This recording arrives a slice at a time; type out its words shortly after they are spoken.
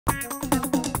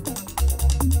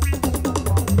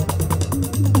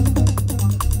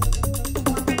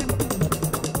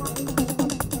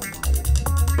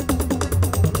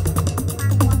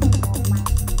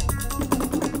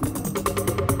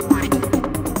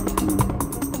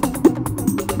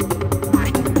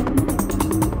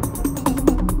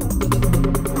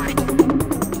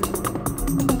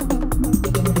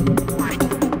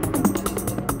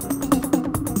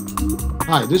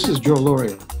Hi, this is Joe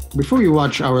Loria. Before you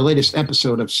watch our latest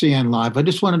episode of CNLive, I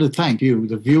just wanted to thank you,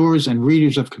 the viewers and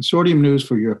readers of Consortium News,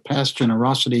 for your past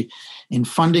generosity in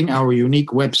funding our unique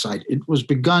website. It was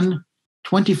begun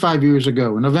 25 years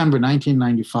ago, in November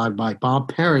 1995, by Bob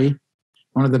Perry,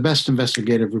 one of the best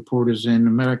investigative reporters in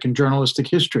American journalistic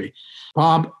history.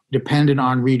 Bob depended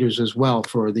on readers as well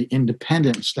for the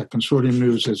independence that Consortium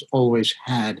News has always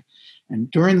had.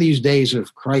 And during these days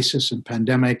of crisis and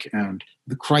pandemic and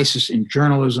the crisis in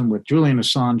journalism with Julian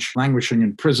Assange languishing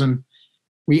in prison,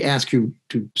 we ask you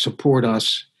to support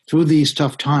us through these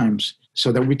tough times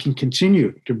so that we can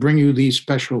continue to bring you these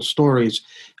special stories,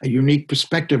 a unique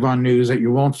perspective on news that you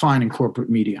won't find in corporate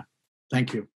media.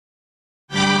 Thank you.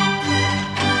 Get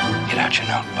out your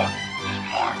notebook.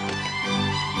 There's more.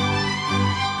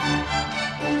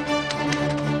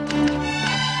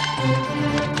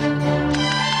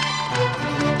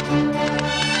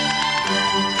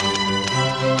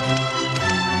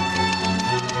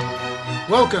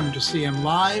 Welcome to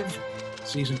CNLive,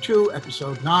 Season 2,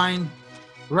 Episode 9,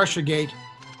 Russiagate,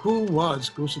 Who Was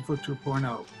GUCCIFER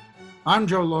 2.0? I'm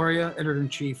Joe Loria,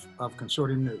 Editor-in-Chief of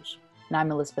Consortium News. And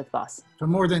I'm Elizabeth Voss. For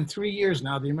more than 3 years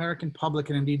now, the American public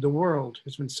and indeed the world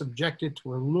has been subjected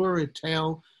to a lurid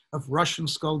tale of Russian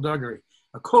skullduggery,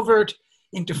 a covert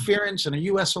interference in a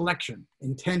U.S. election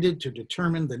intended to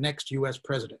determine the next U.S.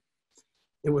 president.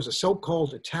 It was a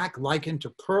so-called attack likened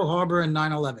to Pearl Harbor and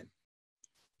 9/11.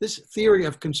 This theory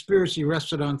of conspiracy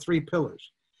rested on three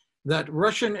pillars: that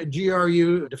Russian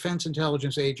GRU defense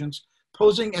intelligence agents,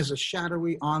 posing as a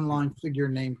shadowy online figure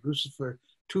named GUCCIFER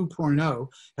 2.0,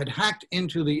 had hacked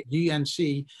into the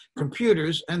DNC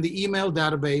computers and the email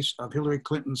database of Hillary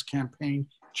Clinton's campaign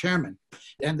chairman.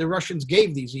 And the Russians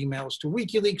gave these emails to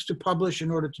Wikileaks to publish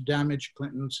in order to damage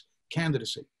Clinton's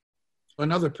candidacy.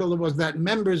 Another pillar was that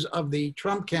members of the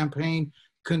Trump campaign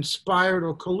conspired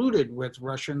or colluded with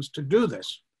Russians to do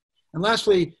this. And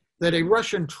lastly, that a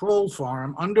Russian troll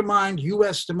farm undermined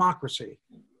U.S. democracy,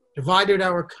 divided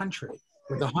our country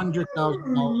with $100,000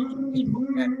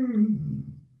 Facebook ads.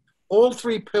 All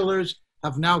three pillars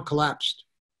have now collapsed.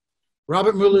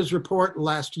 Robert Mueller's report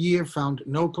last year found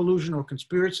no collusion or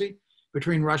conspiracy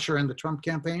between Russia and the Trump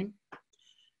campaign.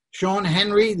 Sean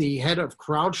Henry, the head of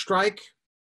CrowdStrike,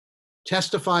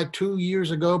 testified 2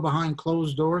 years ago behind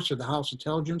closed doors to the House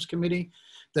Intelligence Committee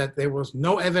that there was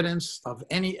no evidence of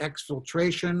any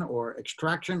exfiltration or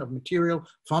extraction of material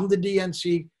from the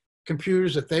DNC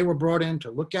computers that they were brought in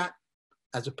to look at,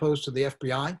 as opposed to the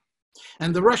FBI.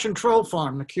 And the Russian troll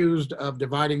farm, accused of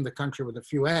dividing the country with a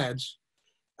few ads,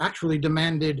 actually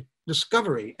demanded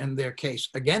discovery in their case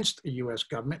against the U.S.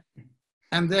 government,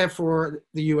 and therefore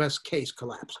the U.S. case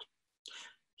collapsed.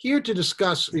 Here to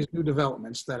discuss these new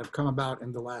developments that have come about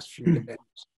in the last few days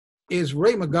is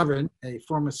Ray McGovern, a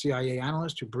former CIA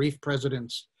analyst who briefed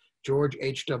Presidents George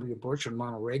H.W. Bush and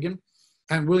Ronald Reagan,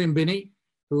 and William Binney,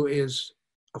 who is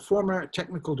a former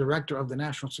technical director of the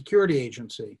National Security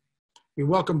Agency. We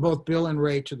welcome both Bill and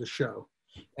Ray to the show.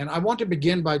 And I want to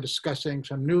begin by discussing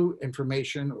some new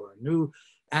information or new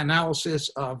analysis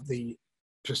of the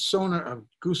persona of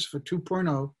GUCCIFER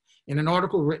 2.0 in an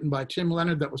article written by Tim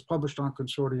Leonard that was published on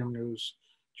Consortium News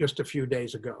just a few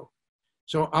days ago.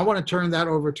 So I want to turn that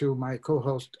over to my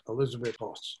co-host, Elizabeth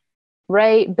Voss.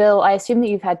 Ray, Bill, I assume that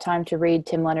you've had time to read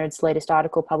Tim Leonard's latest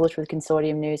article published with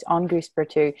Consortium News on GUCCIFER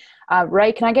 2.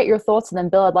 Ray, can I get your thoughts? And then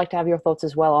Bill, I'd like to have your thoughts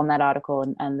as well on that article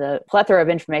and the plethora of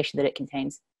information that it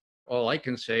contains. All I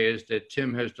can say is that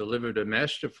Tim has delivered a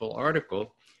masterful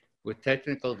article with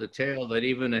technical detail that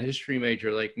even a history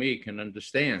major like me can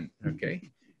understand,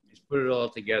 okay? He's put it all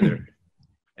together.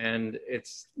 And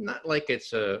it's not like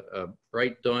it's a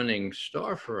bright dawning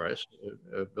star for us.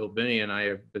 Bill Binney and I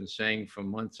have been saying for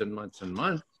months and months and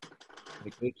months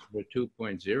that GUCCIFER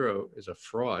 2.0 is a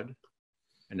fraud,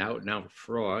 an out-and-out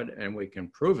fraud, and we can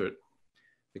prove it.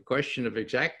 The question of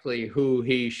exactly who,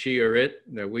 he, she, or it,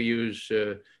 we use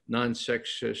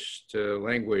non-sexist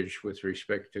language with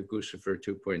respect to GUCCIFER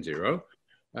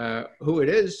 2.0. Who it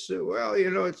is, well, you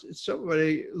know, it's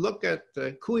somebody. Look at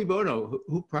cui bono,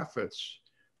 who profits?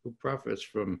 Who profits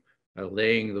from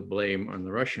laying the blame on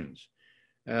the Russians?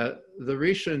 The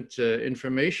recent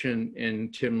information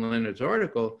in Tim Leonard's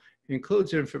article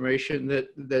includes information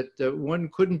that one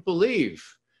couldn't believe,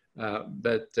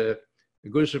 that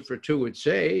GUCCIFER 2 would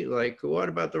say, like, what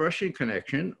about the Russian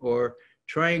connection? Or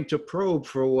trying to probe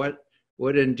for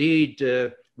what indeed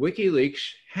WikiLeaks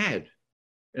had.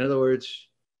 In other words,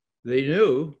 they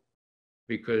knew,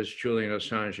 because Julian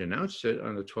Assange announced it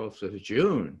on the 12th of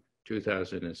June,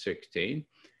 2016,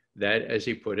 that, as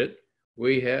he put it,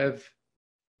 we have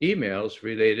emails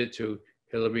related to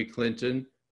Hillary Clinton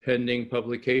pending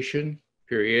publication,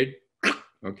 period,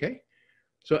 okay?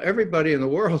 So everybody in the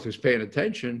world is paying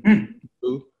attention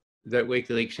to that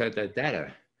WikiLeaks had that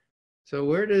data. So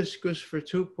where does GUCCIFER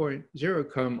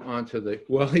 2.0 come onto the,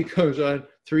 well, he comes on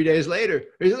 3 days later.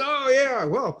 He says, oh yeah,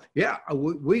 well, yeah,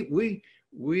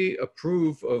 we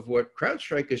approve of what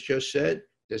CrowdStrike has just said.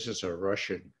 This is a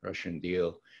Russian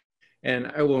deal.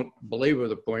 And I won't belabor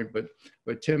the point,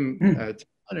 but Tim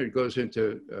Leonard goes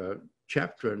into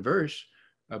chapter and verse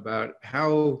about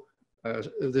how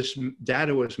this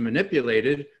data was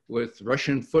manipulated with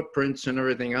Russian footprints and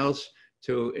everything else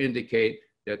to indicate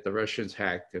that the Russians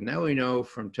hacked. And now we know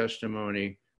from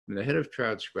testimony from the head of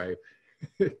CrowdStrike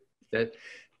that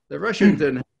the Russians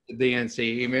didn't hack the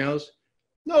DNC emails.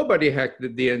 Nobody hacked the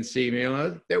DNC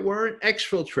emails. They weren't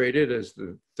exfiltrated, as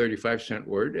the 35-cent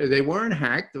word. They weren't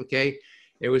hacked, okay?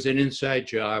 It was an inside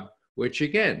job, which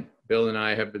again, Bill and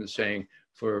I have been saying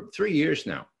for 3 years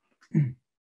now.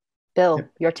 Bill,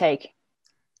 your take.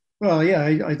 Well, yeah,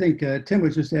 I think Tim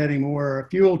was just adding more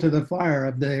fuel to the fire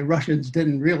of the Russians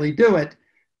didn't really do it.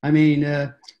 I mean,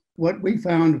 what we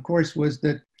found, of course, was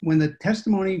that when the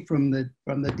testimony from the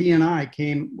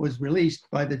DNI was released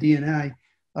by the DNI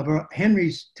about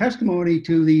Henry's testimony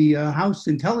to the House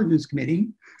Intelligence Committee,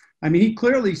 I mean, he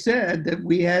clearly said that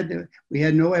we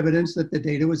had no evidence that the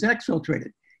data was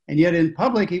exfiltrated, and yet in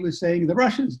public he was saying the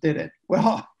Russians did it.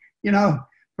 Well, you know,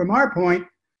 from our point,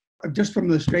 just from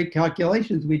the straight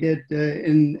calculations we did,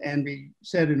 and we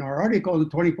said in our article, the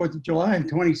 24th of July in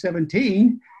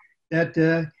 2017, that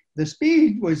the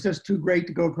speed was just too great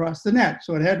to go across the net,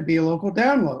 so it had to be a local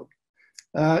download.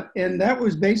 And that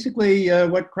was basically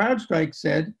what CrowdStrike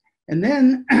said. And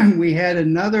then we had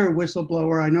another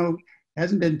whistleblower, I know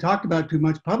hasn't been talked about too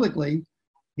much publicly.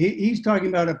 He's talking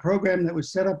about a program that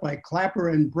was set up by Clapper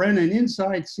and Brennan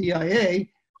inside CIA,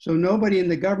 so nobody in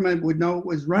the government would know it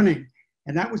was running.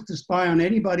 And that was to spy on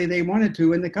anybody they wanted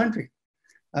to in the country.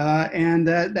 And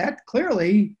that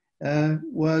clearly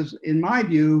was, in my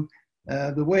view,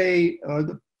 the way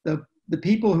the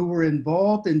people who were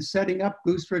involved in setting up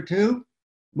GUCCIFER 2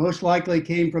 most likely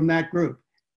came from that group.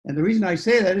 And the reason I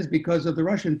say that is because of the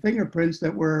Russian fingerprints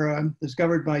that were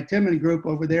discovered by Tim and group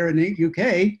over there in the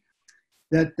UK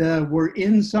that were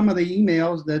in some of the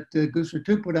emails that GUCCIFER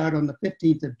 2 put out on the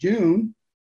 15th of June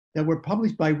that were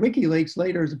published by WikiLeaks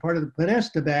later as a part of the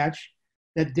Podesta batch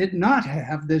that did not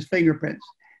have this fingerprints.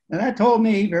 Now that told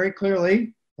me very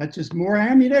clearly that's just more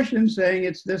ammunition saying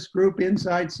it's this group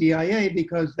inside CIA,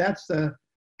 because that's the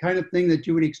kind of thing that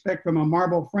you would expect from a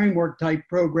Marble framework type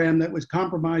program that was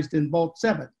compromised in Vault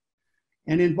 7.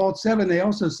 And in Vault 7, they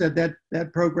also said that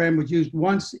that program was used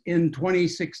once in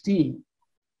 2016.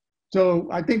 So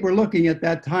I think we're looking at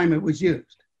that time it was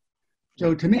used.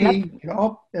 So to me,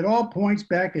 it all points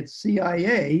back at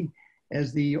CIA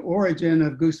as the origin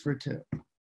of GUCCIFER 2.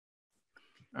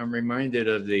 I'm reminded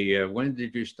of the when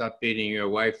did you stop beating your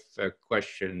wife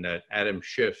question that Adam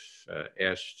Schiff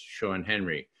asked Sean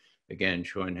Henry. Again,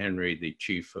 Sean Henry, the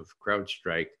chief of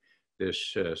CrowdStrike,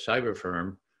 this cyber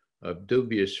firm of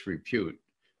dubious repute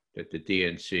that the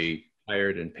DNC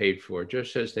hired and paid for,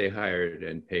 just as they hired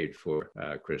and paid for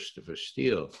Christopher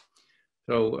Steele.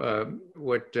 So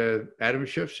what Adam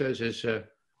Schiff says is,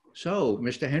 so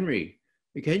Mr. Henry,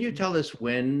 can you tell us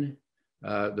when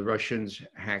the Russians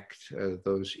hacked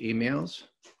those emails?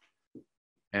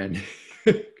 And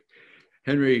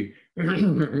Henry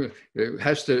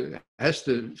has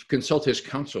to consult his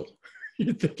counsel.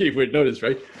 You'd think he would notice,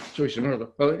 right? So he said,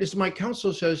 no, well, my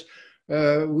counsel says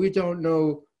we don't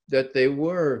know that they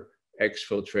were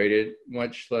exfiltrated,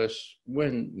 much less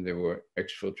when they were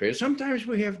exfiltrated. Sometimes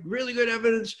we have really good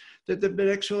evidence that they've been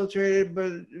exfiltrated,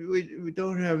 but we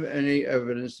don't have any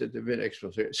evidence that they've been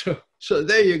exfiltrated. So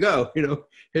there you go. You know,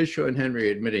 here's Sean Henry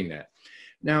admitting that.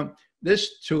 Now,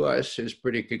 this to us is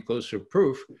pretty conclusive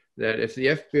proof that if the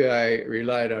FBI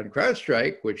relied on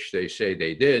CrowdStrike, which they say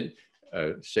they did,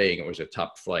 saying it was a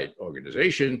top flight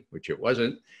organization, which it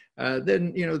wasn't,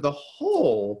 then you know the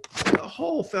whole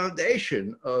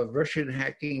foundation of Russian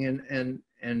hacking and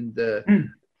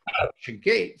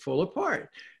Russiagate fall apart.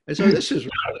 And so this is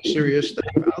really a serious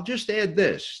thing. I'll just add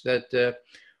this, that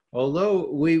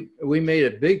although we made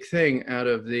a big thing out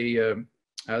of the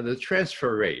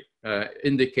transfer rate,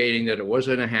 indicating that it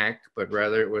wasn't a hack, but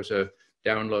rather it was a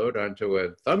download onto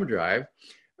a thumb drive,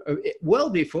 well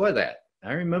before that.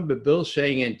 I remember Bill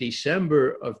saying in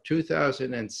December of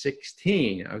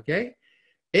 2016, okay,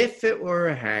 if it were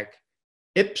a hack,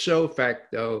 ipso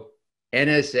facto,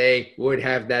 NSA would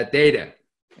have that data.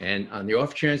 And on the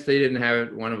off chance they didn't have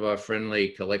it, one of our friendly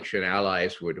collection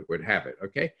allies would have it,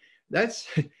 okay? That's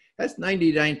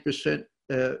 99%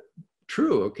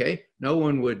 true, okay? No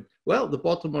one would Well, the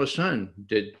Baltimore Sun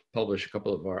did publish a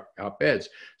couple of our op-eds.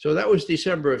 So that was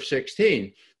December of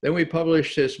 16. Then we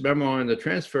published this memo on the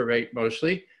transfer rate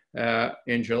mostly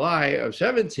in July of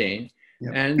 17.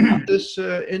 Yep. And this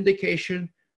indication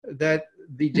that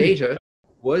the data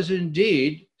was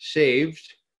indeed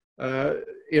saved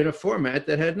in a format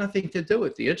that had nothing to do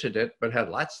with the internet, but had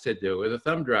lots to do with a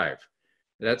thumb drive.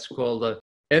 That's called a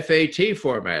FAT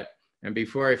format. And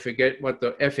before I forget what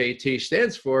the FAT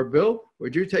stands for, Bill,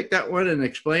 would you take that one and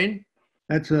explain?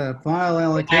 That's a file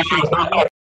allocation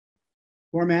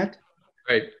format.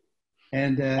 Right.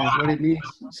 And what it means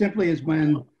simply is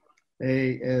when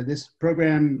this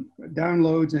program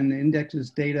downloads and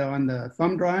indexes data on the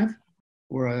thumb drive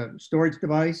or a storage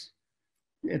device,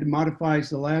 it modifies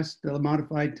the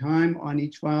modified time on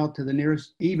each file to the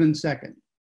nearest even second.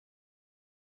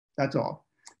 That's all.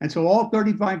 And so all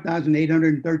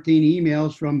 35,813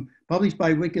 emails published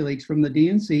by WikiLeaks from the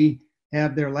DNC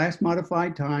have their last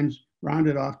modified times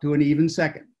rounded off to an even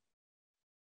second.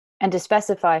 And to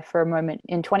specify for a moment,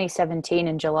 in 2017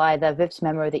 in July, the VIPS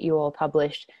memo that you all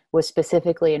published was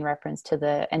specifically in reference to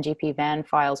the NGP van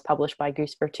files published by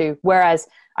GUCCIFER 2, whereas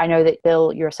I know that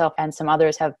Bill, yourself, and some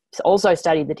others have also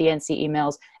studied the DNC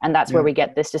emails, and that's where we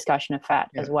get this discussion of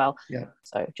FAT as well.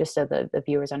 So just so the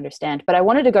viewers understand. But I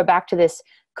wanted to go back to this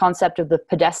concept of the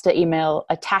Podesta email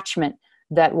attachment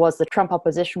that was the Trump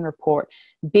opposition report,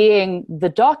 being the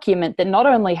document that not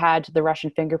only had the Russian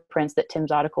fingerprints that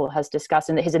Tim's article has discussed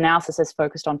and that his analysis has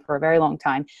focused on for a very long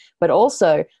time, but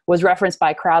also was referenced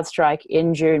by CrowdStrike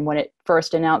in June when it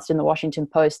first announced in the Washington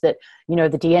Post that, you know,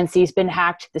 the DNC has been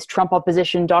hacked, this Trump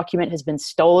opposition document has been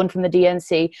stolen from the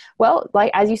DNC. Well,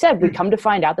 like, as you said, we come to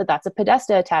find out that that's a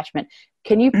Podesta attachment.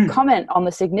 Can you comment on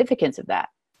the significance of that?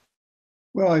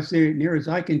 Well, I see, near as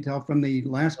I can tell from the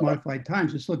last modified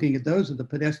times, just looking at those of the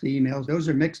Podesta emails, those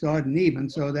are mixed, odd, and even.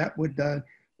 So that would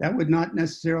not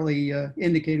necessarily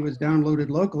indicate it was downloaded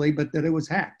locally, but that it was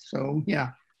hacked. So yeah,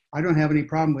 I don't have any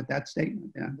problem with that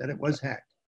statement, that it was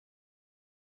hacked.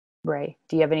 Ray,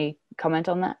 do you have any comment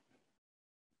on that?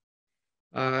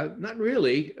 Not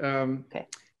really. Okay.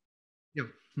 Yeah.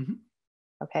 Mm-hmm.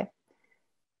 Okay.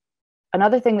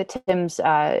 Another thing that Tim's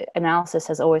analysis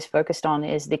has always focused on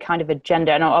is the kind of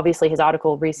agenda. And obviously his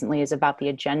article recently is about the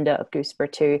agenda of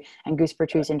GUCCIFER 2 and GUCCIFER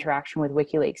 2's interaction with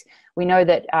WikiLeaks. We know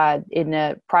that in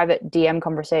a private DM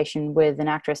conversation with an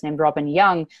actress named Robin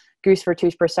Young, GUCCIFER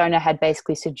 2's persona had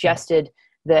basically suggested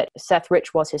that Seth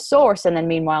Rich was his source. And then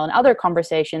meanwhile, in other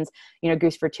conversations, you know,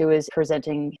 GUCCIFER 2 is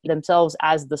presenting themselves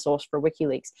as the source for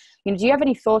WikiLeaks. You know, do you have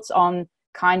any thoughts on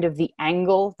kind of the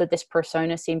angle that this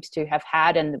persona seems to have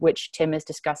had and which Tim is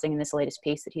discussing in this latest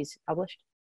piece that he's published?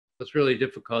 It's really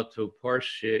difficult to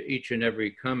parse each and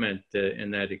every comment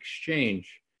in that exchange.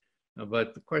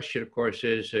 But the question, of course,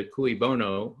 is cui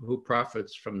bono, who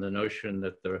profits from the notion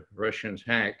that the Russians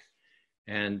hack?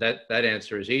 And that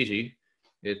answer is easy.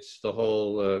 It's the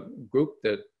whole group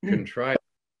that contrived,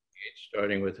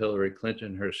 starting with Hillary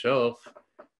Clinton herself,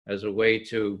 as a way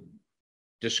to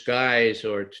disguise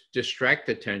or to distract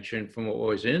attention from what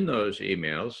was in those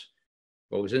emails.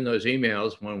 What was in those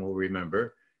emails, one will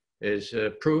remember, is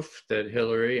proof that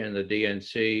Hillary and the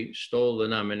DNC stole the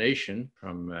nomination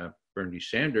from Bernie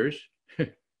Sanders,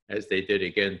 as they did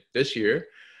again this year.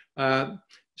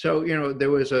 So, you know,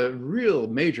 there was a real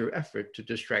major effort to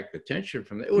distract attention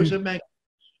from it. It was a magnificent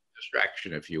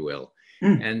distraction, if you will.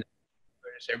 And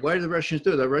say, why do the Russians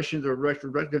do it? The Russians are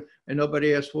Russian, and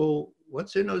nobody asked, well,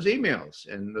 what's in those emails?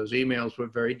 And those emails were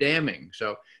very damning.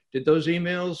 So did those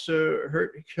emails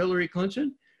hurt Hillary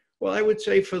Clinton? Well, I would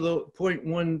say for the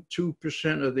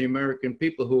 0.12% of the American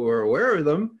people who are aware of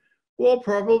them, well,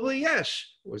 probably yes.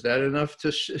 Was that enough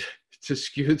to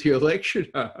skew the election?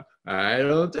 I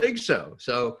don't think so.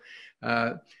 So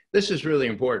this is really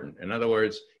important. In other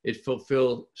words, it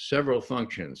fulfilled several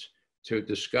functions: to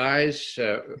disguise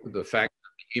the fact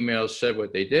that the emails said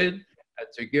what they did, and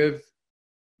to give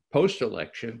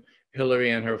post-election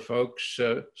Hillary and her folks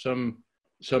some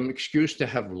excuse to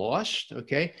have lost,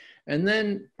 okay? And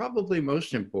then probably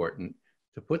most important,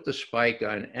 to put the spike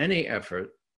on any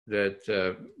effort that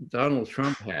Donald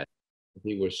Trump had, if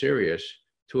he were serious,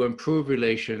 to improve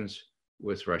relations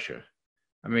with Russia.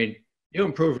 I mean, you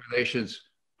improve relations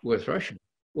with Russia,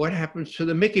 what happens to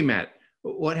the Mickey Mat?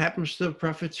 What happens to the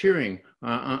profiteering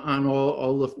on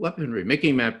all the weaponry?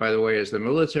 Mickey Mat, by the way, is the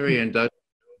military, industrial,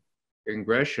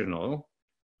 congressional,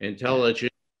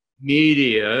 intelligence,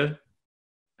 media,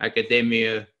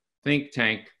 academia, think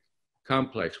tank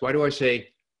complex. Why do I say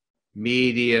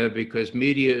media? Because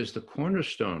media is the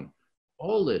cornerstone,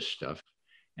 all this stuff.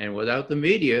 And without the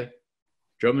media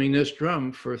drumming this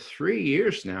drum for 3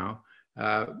 years now,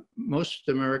 most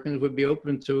Americans would be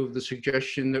open to the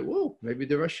suggestion that, whoa, maybe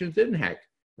the Russians didn't hack.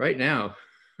 Right now,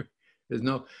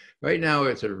 right now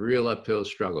it's a real uphill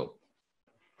struggle.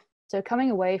 So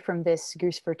coming away from this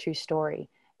GUCCIFER 2 story,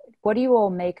 what do you all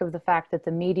make of the fact that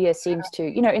the media seems to,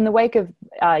 in the wake of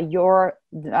your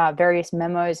various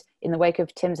memos, in the wake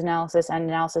of Tim's analysis and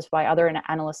analysis by other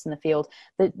analysts in the field,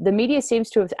 the media seems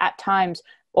to have at times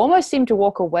almost seemed to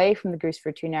walk away from the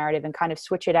GUCCIFER 2 narrative and kind of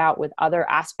switch it out with other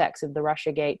aspects of the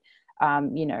Russiagate,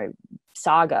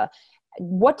 saga.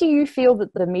 What do you feel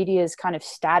that the media's kind of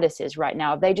status is right now?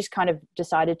 Have they just kind of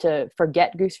decided to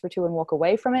forget GUCCIFER 2 and walk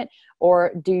away from it?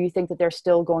 Or do you think that they're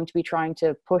still going to be trying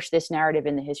to push this narrative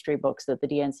in the history books that the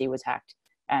DNC was hacked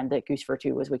and that GUCCIFER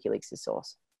 2 was WikiLeaks'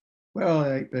 source?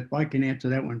 Well, if I can answer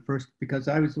that one first, because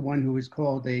I was the one who was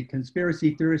called a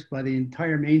conspiracy theorist by the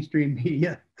entire mainstream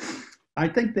media. I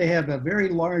think they have a very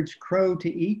large crow to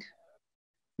eat,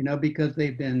 because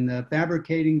they've been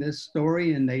fabricating this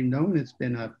story and they've known it's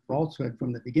been a falsehood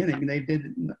from the beginning.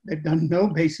 They've done no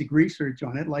basic research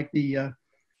on it like the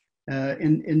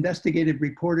investigative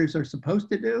reporters are supposed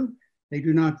to do. They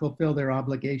do not fulfill their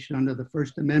obligation under the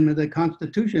First Amendment of the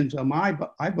Constitution. So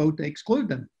I vote to exclude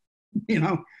them.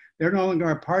 They're no longer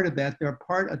a part of that. They're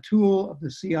a tool of the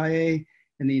CIA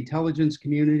and the intelligence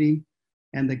community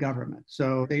and the government.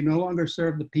 So they no longer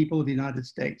serve the people of the United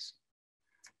States.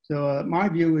 So my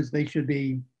view is they should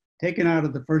be taken out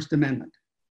of the First Amendment.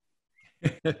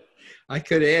 I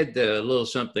could add a little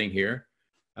something here.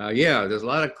 Yeah, there's a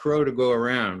lot of crow to go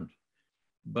around.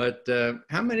 But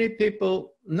how many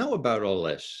people know about all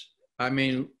this? I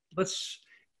mean,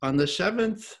 on the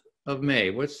 7th of May,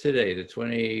 what's today, the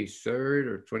 23rd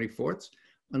or 24th?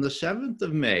 On the 7th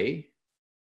of May,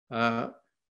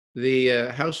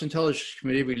 the House Intelligence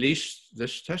Committee released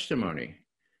this testimony.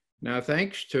 Now,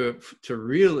 thanks to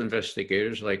real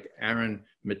investigators like Aaron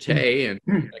Matei and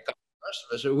like the rest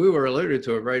of us, we were alerted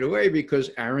to it right away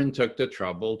because Aaron took the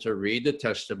trouble to read the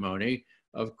testimony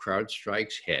of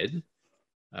CrowdStrike's head,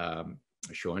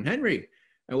 Sean Henry.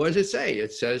 And what does it say?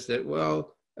 It says that,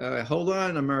 well, hold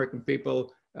on, American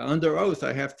people. Under oath,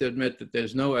 I have to admit that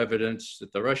there's no evidence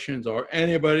that the Russians or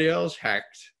anybody else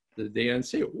hacked the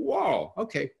DNC. Whoa,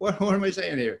 okay, what am I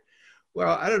saying here?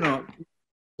 Well, I don't know.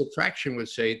 Subtraction would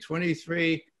say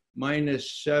 23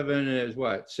 minus 7 is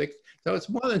what, 6? So it's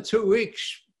more than 2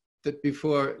 weeks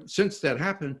since that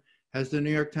happened. Has the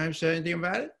New York Times said anything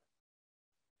about it?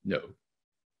 No.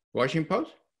 Washington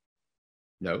Post?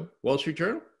 No. Wall Street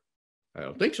Journal? I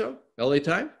don't think so. LA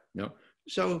Times? No.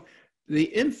 So the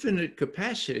infinite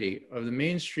capacity of the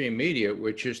mainstream media,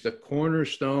 which is the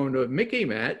cornerstone of Mickey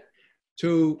Matt,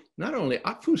 to not only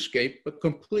obfuscate, but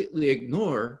completely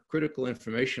ignore critical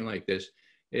information like this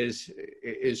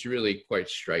is really quite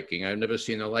striking. I've never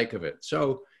seen the like of it.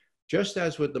 So just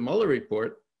as with the Mueller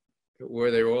report,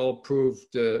 where they were all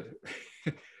proved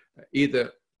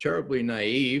either terribly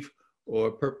naive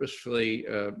or purposefully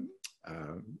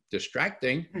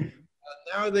distracting,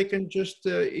 now they can just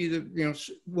either,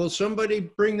 will somebody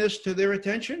bring this to their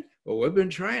attention? Well, we've been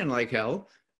trying like hell,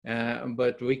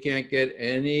 but we can't get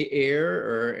any air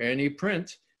or any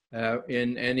print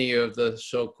in any of the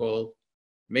so-called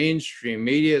mainstream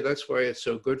media. That's why it's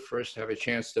so good for us to have a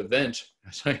chance to vent,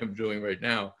 as I am doing right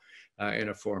now, in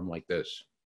a forum like this.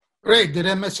 Great. Did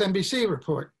MSNBC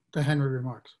report the Henry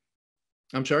remarks?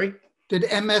 I'm sorry? Did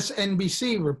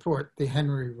MSNBC report the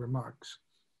Henry remarks?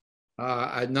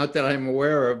 Not that I'm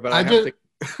aware of, but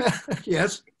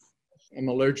Yes. I'm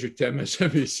allergic to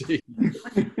MSNBC.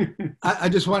 I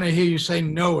just want to hear you say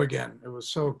no again. It was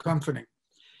so comforting.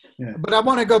 Yeah. But I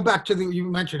want to go back to you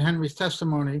mentioned Henry's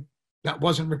testimony that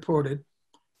wasn't reported.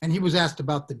 And he was asked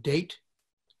about the date.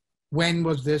 When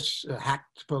was this hack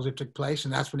supposedly took place?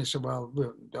 And that's when he said, well,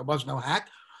 there was no hack.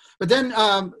 But then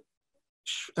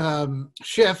Adam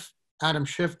Schiff,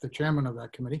 the chairman of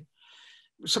that committee,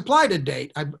 supplied a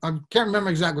date. I can't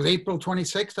remember exactly. It was April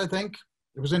 26th, I think.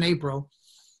 It was in April.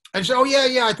 And so,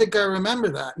 yeah, I think I remember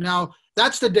that. Now,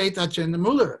 that's the date that's in the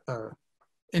Mueller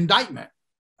indictment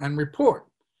and report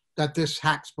that this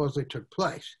hack supposedly took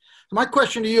place. So my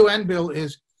question to you and Bill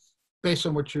is, based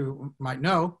on what you might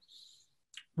know,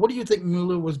 what do you think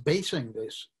Mueller was basing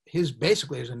his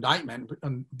indictment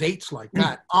on dates like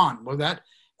that on? Was that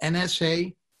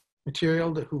NSA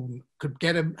material who could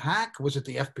get a hack? Was it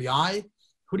the FBI?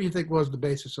 Who do you think was the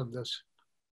basis of this?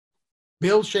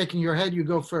 Bill, shaking your head, you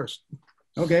go first.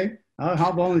 Okay,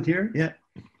 I'll volunteer. Yeah.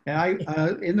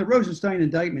 In the Rosenstein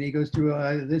indictment, he goes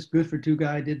through this GUCCIFER 2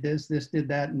 guy did this did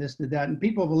that, and this did that. And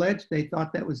people have alleged they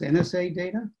thought that was NSA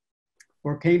data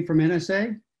or came from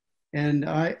NSA. And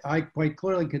I quite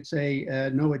clearly could say,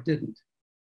 no, it didn't.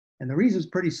 And the reason is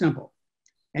pretty simple.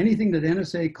 anything that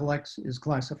NSA collects is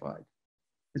classified.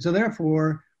 And so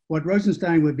therefore, what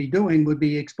Rosenstein would be doing would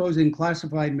be exposing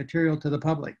classified material to the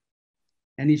public.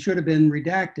 And he should have been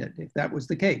redacted if that was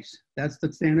the case. That's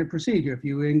the standard procedure. If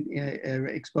you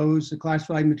expose the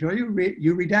classified material,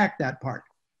 you redact that part.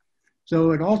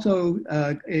 So it also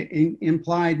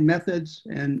implied methods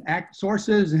and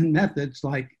sources and methods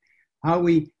like how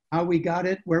we got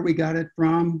it, where we got it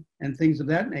from, and things of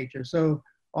that nature. So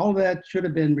all that should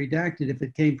have been redacted if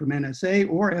it came from NSA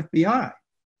or FBI.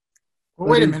 Well,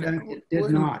 wait a minute. It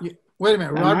did not. Wait a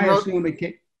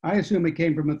minute. I assume it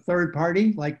came from a third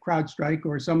party like CrowdStrike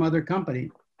or some other company,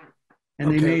 and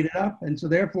Okay. they made it up, and so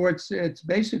therefore it's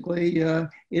basically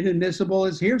inadmissible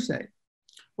as hearsay.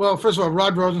 Well, first of all,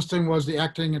 Rod Rosenstein was the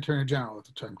acting attorney general at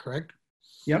the time, correct?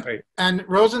 Yep. Right. And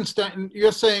Rosenstein,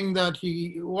 you're saying that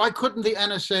why couldn't the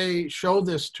NSA show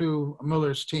this to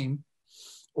Mueller's team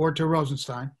or to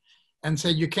Rosenstein and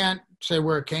say, you can't say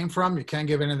where it came from, you can't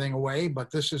give anything away, but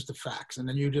this is the facts, and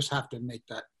then you just have to make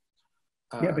that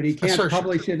Yeah, but he can't assertion.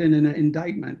 publish it in an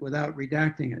indictment without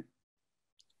redacting it.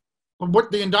 But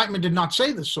what the indictment did not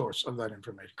say the source of that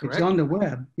information, correct? It's on the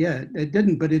web. Yeah, it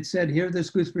didn't, but it said here this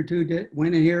GUCCIFER 2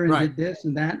 went in here and Right. did this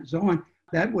and that and so on.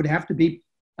 That would have to be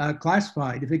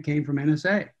classified if it came from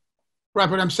NSA. Right,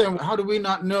 but I'm saying, how do we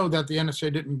not know that the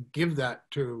NSA didn't give that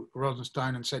to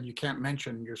Rosenstein and said you can't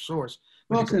mention your source?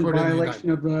 But Well, you it's can in put it in the violation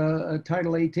indictment. of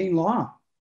Title 18 law.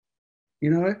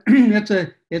 You know,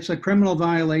 it's a criminal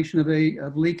violation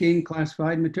of leaking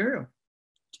classified material.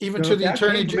 Even So to if the that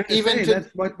attorney, came from NSA,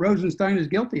 that's what Rosenstein is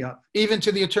guilty of. even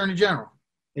to the attorney general.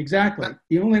 Exactly.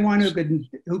 The only one who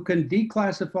can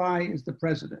declassify is the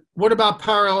president. What about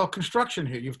parallel construction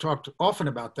here? You've talked often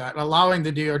about that, allowing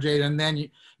the DOJ and then you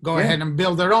go Yeah. ahead and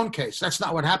build their own case. That's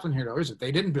not what happened here, though, is it?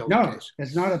 They didn't build a No, case.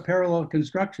 it's not a parallel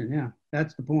construction. Yeah,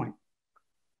 that's the point.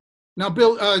 Now,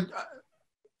 Bill,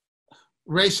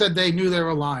 Ray said they knew they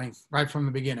were lying right from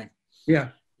the beginning. Yeah.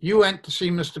 You went to see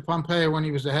Mr. Pompeo when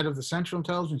he was the head of the Central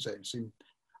Intelligence Agency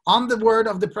on the word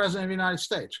of the President of the United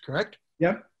States, correct?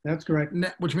 Yep, that's correct.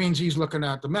 Which means he's looking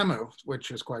at the memo, which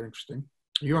is quite interesting,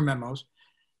 your memos.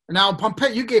 Now, Pompeo,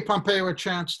 you gave Pompeo a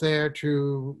chance there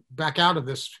to back out of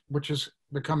this, which is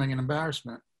becoming an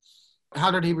embarrassment.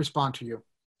 How did he respond to you?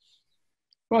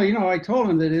 Well, you know, I told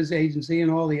him that his agency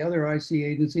and all the other IC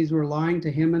agencies were lying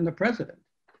to him and the president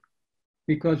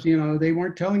because, you know, they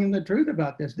weren't telling him the truth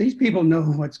about this. These people know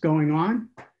what's going on.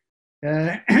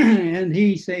 And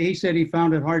he said he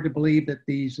found it hard to believe that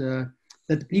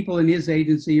that the people in his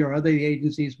agency or other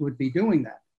agencies would be doing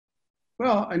that.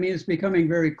 Well, I mean, it's becoming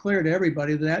very clear to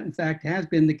everybody that in fact has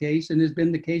been the case and has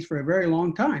been the case for a very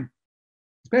long time,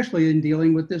 especially in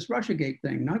dealing with this Russiagate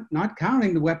thing, not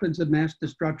counting the weapons of mass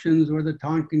destructions or the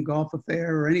Tonkin Gulf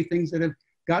affair or any things that have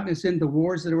gotten us into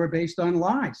wars that were based on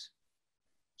lies.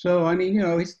 So, I mean, you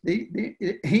know,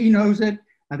 he knows it.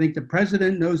 I think the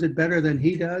president knows it better than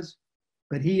he does,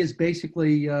 but he is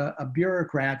basically a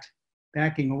bureaucrat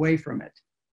backing away from it.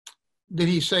 Did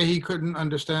he say he couldn't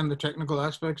understand the technical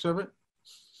aspects of it?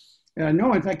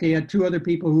 No, in fact, he had two other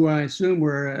people who I assume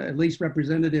were at least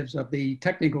representatives of the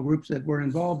technical groups that were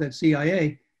involved at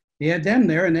CIA. He had them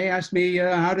there and they asked me,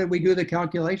 how did we do the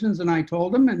calculations? And I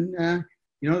told them and,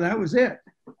 you know, that was it.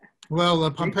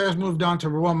 Well, Pompeo's moved on to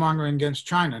warmongering against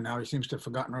China now. He seems to have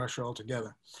forgotten Russia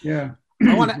altogether. Yeah.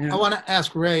 I want to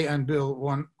ask Ray and Bill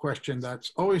one question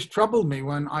that's always troubled me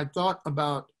when I thought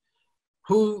about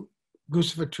who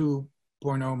GUCCIFER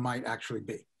 2.0 might actually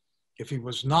be. If he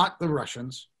was not the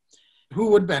Russians, who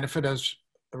would benefit, as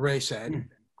Ray said,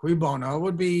 cui bono,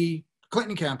 would be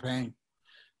Clinton campaign,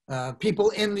 people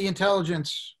in the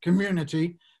intelligence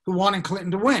community who wanted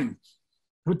Clinton to win,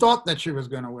 who thought that she was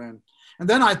going to win. And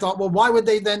then I thought, well, why would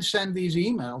they then send these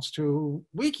emails to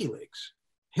WikiLeaks?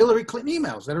 Hillary Clinton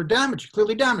emails that are damaging,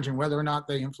 clearly damaging, whether or not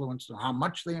they influenced or how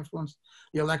much they influenced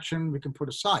the election, we can put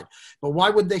aside. But why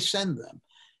would they send them?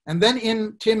 And then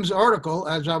in Tim's article,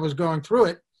 as I was going through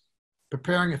it,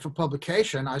 preparing it for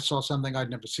publication, I saw something I'd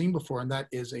never seen before, and that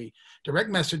is a direct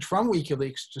message from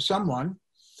WikiLeaks to someone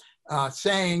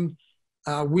saying,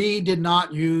 we did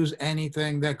not use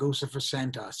anything that GUCCIFER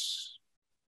sent us.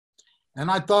 And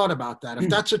I thought about that. If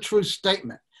that's a true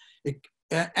statement,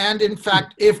 and in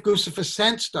fact, if GUCCIFER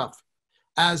sent stuff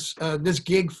as this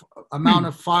gig amount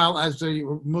of file, as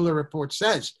the Mueller report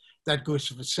says, that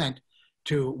GUCCIFER sent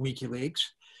to WikiLeaks,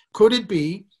 could it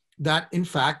be that, in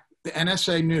fact, the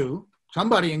NSA knew,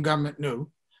 somebody in government knew,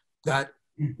 that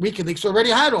WikiLeaks already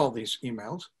had all these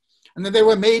emails, and that they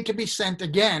were made to be sent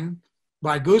again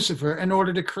by GUCCIFER in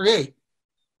order to create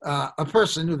a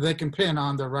person who they can pin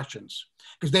on the Russians.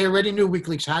 Because they already knew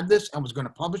WikiLeaks had this and was going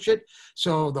to publish it.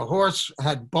 So the horse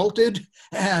had bolted,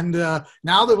 and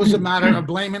now there was a matter of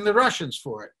blaming the Russians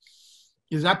for it.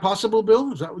 Is that possible,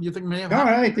 Bill? Is that what you think may have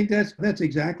happened? No, I think that's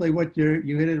exactly what you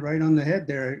hit it right on the head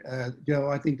there, Joe.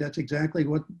 I think that's exactly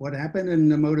what happened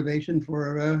and the motivation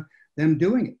for them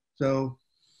doing it. So,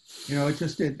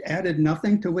 it added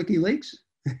nothing to WikiLeaks.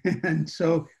 And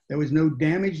so there was no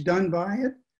damage done by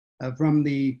it from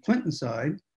the Clinton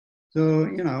side.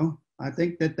 So, I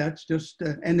think that's just,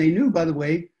 and they knew, by the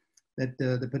way, that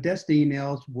the Podesta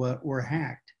emails were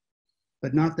hacked,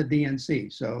 but not the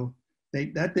DNC. So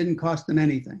that didn't cost them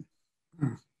anything.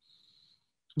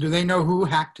 Do they know who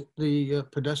hacked the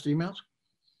Podesta emails?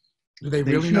 Do they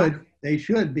really know? They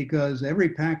should, because every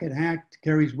packet hacked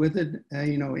carries with it,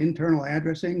 internal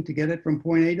addressing to get it from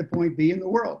point A to point B in the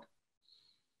world.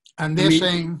 And they're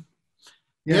saying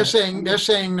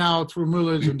now through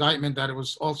Mueller's indictment that it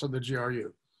was also the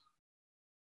GRU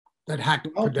that hacked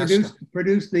Podesta.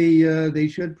 They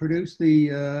should produce the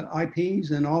IPs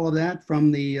and all of that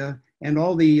from the and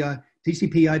all the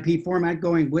TCP IP format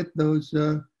going with those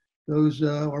or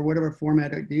whatever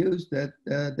format it used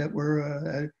that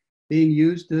were being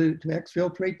used to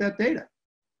exfiltrate that data.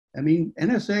 I mean,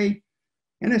 NSA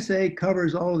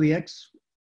covers all of the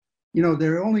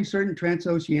there are only certain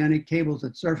transoceanic cables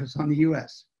that surface on the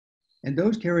US, and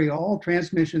those carry all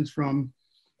transmissions from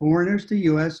foreigners to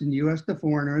US and US to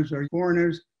foreigners, or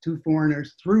foreigners to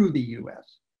foreigners through the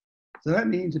US. So that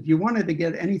means if you wanted to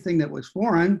get anything that was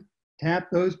foreign,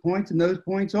 tap those points and those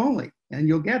points only, and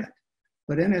you'll get it.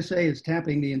 But NSA is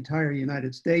tapping the entire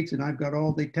United States, and I've got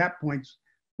all the tap points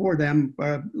for them,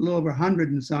 a little over 100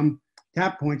 and some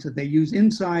tap points that they use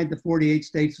inside the 48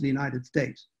 states of the United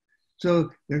States.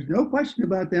 So there's no question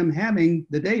about them having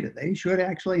the data. They should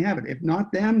actually have it. If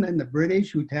not them, then the British,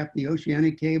 who tap the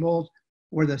oceanic cables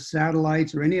or the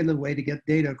satellites or any other way to get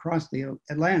data across the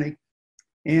Atlantic,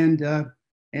 and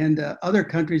other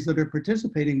countries that are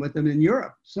participating with them in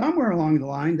Europe. Somewhere along the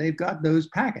line, they've got those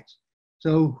packets.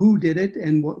 So who did it,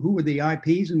 and who were the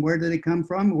IPs, and where did it come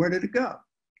from? Where did it go,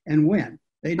 and when?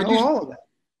 They know all of that.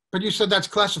 But you said that's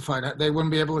classified. They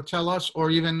wouldn't be able to tell us, or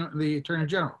even the Attorney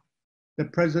General. The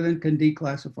president can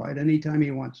declassify it anytime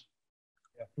he wants.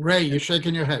 Ray, you're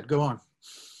shaking your head. Go on.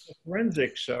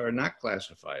 Forensics are not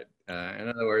classified. In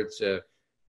other words,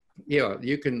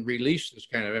 you can release this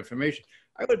kind of information.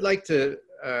 I would like to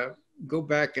go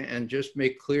back and just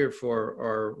make clear for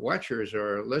our watchers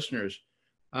or our listeners.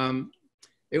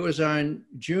 It was on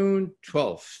June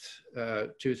 12th,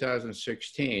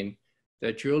 2016,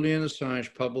 that Julian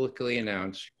Assange publicly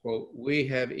announced, quote, "We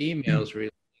have emails relating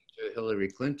to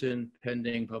Hillary Clinton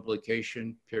pending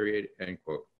publication, period," end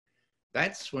quote.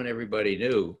 That's when everybody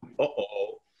knew,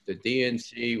 the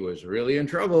DNC was really in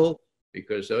trouble,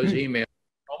 because those emails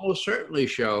almost certainly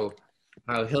show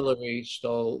how Hillary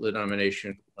stole the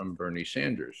nomination from Bernie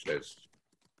Sanders,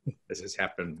 as has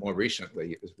happened more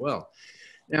recently as well.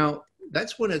 Now,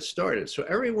 that's when it started. So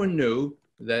everyone knew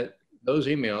that those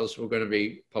emails were going to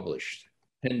be published,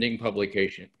 pending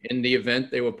publication. In the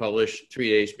event, they were published 3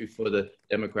 days before the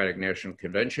Democratic National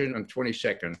Convention on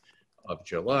 22nd of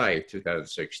July,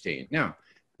 2016. Now,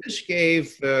 this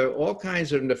gave all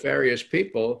kinds of nefarious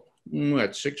people,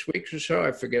 6 weeks or so,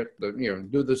 I forget,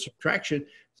 do the subtraction,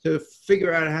 to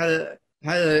figure out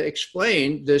how to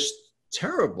explain this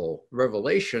terrible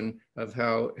revelation of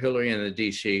how Hillary and the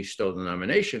DC stole the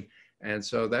nomination. And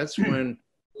so that's when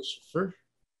GUCCIFER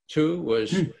 2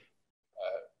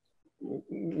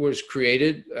 was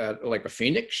created like a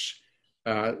phoenix.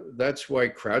 That's why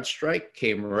CrowdStrike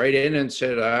came right in and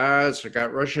said, it's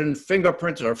got Russian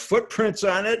fingerprints or footprints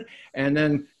on it. And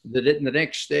then the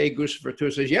next day, GUCCIFER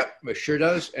 2 says, yep, it sure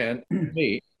does. And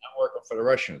me, I'm working for the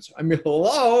Russians. I mean,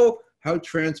 hello, how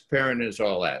transparent is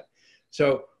all that?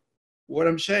 So what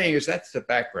I'm saying is that's the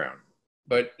background.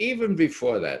 But even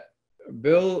before that,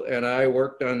 Bill and I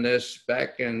worked on this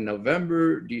back in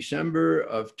November, December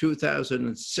of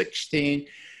 2016.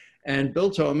 And Bill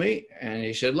told me, and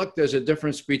he said, look, there's a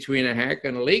difference between a hack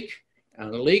and a leak.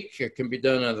 And a leak can be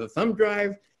done on the thumb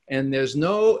drive, and there's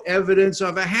no evidence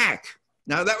of a hack.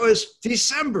 Now, that was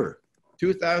December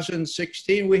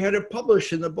 2016. We had it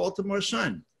published in the Baltimore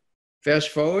Sun. Fast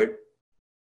forward,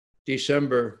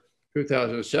 December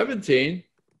 2017,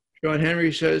 Sean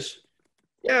Henry says,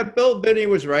 yeah, Bill Binney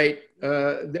was right.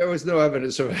 There was no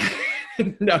evidence of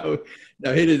it. No,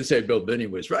 he didn't say Bill Binney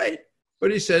was right,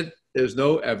 but he said there's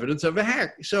no evidence of a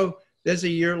hack. So there's a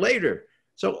year later.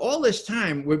 So all this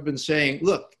time we've been saying,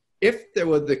 look, if there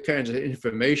were the kinds of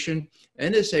information,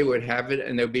 NSA would have it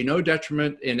and there'd be no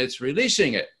detriment in its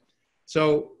releasing it.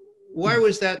 So why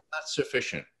was that not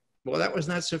sufficient? Well, that was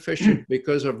not sufficient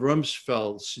because of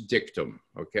Rumsfeld's dictum.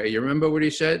 Okay, you remember what he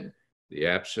said? The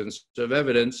absence of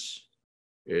evidence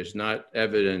is not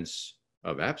evidence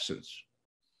of absence.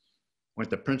 Went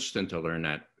to Princeton to learn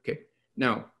that. Okay,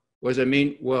 now, what does it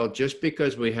mean? Well, just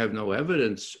because we have no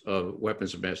evidence of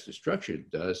weapons of mass destruction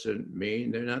doesn't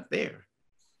mean they're not there.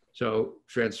 So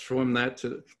transform that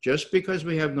to just because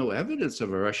we have no evidence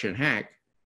of a Russian hack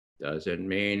doesn't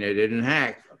mean they didn't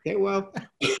hack. Okay, well,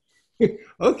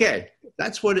 okay,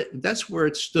 that's where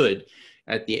it stood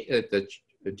at the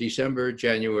December,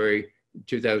 January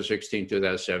 2016,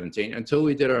 2017, until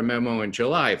we did our memo in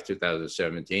July of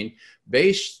 2017,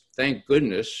 based, thank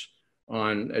goodness,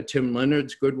 on Tim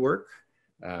Leonard's good work,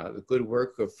 the good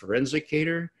work of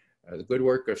Forensicator, the good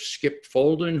work of Skip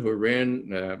Folden, who ran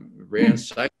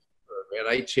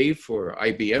IT for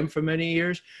IBM for many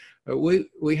years.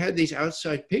 We had these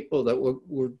outside people that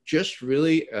were just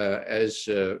really as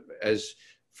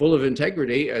full of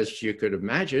integrity as you could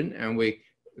imagine, and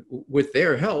with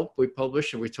their help, we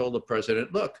published and we told the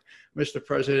president, look, Mr.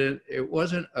 President, it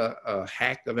wasn't a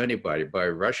hack of anybody by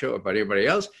Russia or by anybody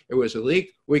else. It was a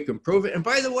leak. We can prove it. And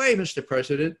by the way, Mr.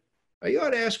 President, you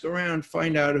ought to ask around,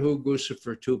 find out who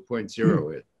GUCCIFER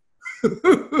 2.0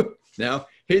 is. Now,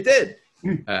 he did.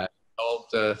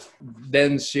 Told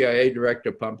then CIA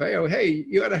Director Pompeo, hey,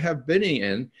 you ought to have Binney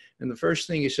in. And the first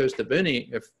thing he says to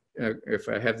Binney, if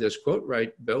I have this quote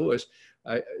right, Bill, was,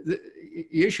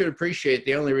 you should appreciate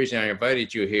the only reason I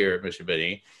invited you here, Mr.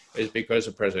 Binney, is because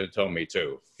the president told me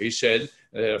to. He said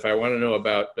that if I want to know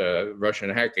about Russian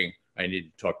hacking, I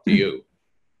need to talk to you.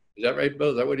 Is that right,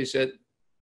 Bill? Is that what he said?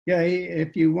 Yeah,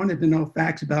 if you wanted to know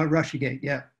facts about Russiagate,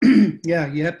 yeah. Yeah,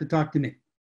 you have to talk to me.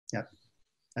 Yeah,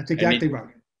 that's exactly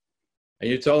right. And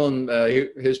you told him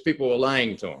his people were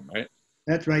lying to him, right?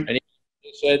 That's right. And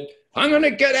he said, I'm going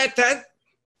to get at that.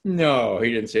 No,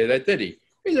 he didn't say that, did he?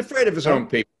 He's afraid of his own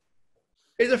people.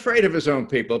 He's afraid of his own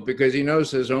people because he knows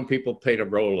his own people played a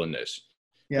role in this.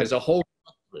 Yeah. There's a whole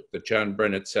that John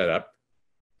Brennan set up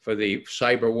for the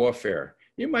cyber warfare.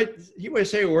 You might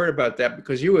say a word about that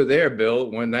because you were there, Bill,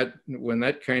 when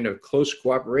that kind of close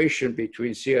cooperation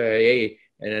between CIA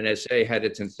and NSA had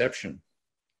its inception.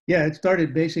 Yeah, it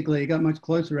started basically, it got much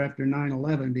closer after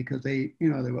 9/11 because they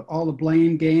were all the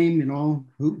blame game,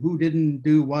 who didn't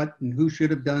do what and who should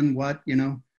have done what,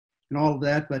 and all of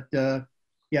that. But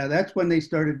yeah, that's when they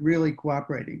started really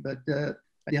cooperating. But the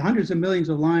hundreds of millions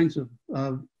of lines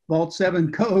of Vault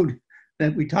 7 code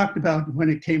that we talked about when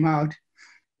it came out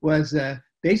was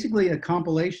basically a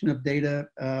compilation of data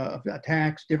of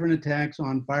attacks, different attacks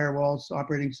on firewalls,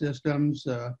 operating systems,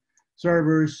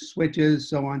 servers, switches,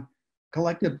 so on,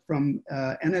 collected from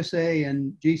NSA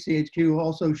and GCHQ,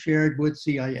 also shared with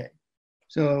CIA.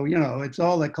 So, it's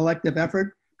all a collective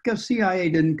effort because CIA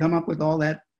didn't come up with all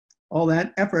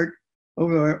that effort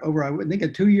over I think a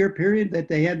 2-year period that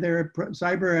they had their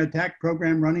cyber attack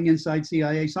program running inside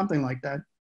CIA, something like that.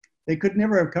 They could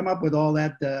never have come up with all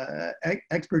that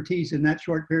expertise in that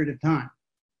short period of time.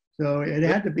 So it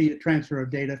had to be a transfer of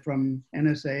data from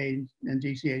NSA and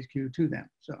GCHQ to them.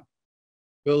 So,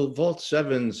 Bill, Vault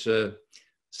 7's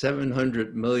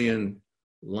 700 million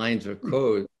lines of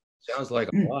code sounds like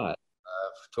a lot.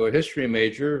 To a history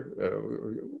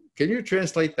major, can you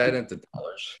translate that into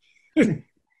dollars?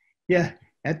 Yeah,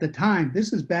 at the time,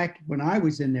 this is back when I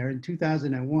was in there in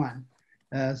 2001.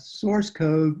 Source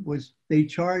code was, they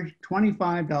charged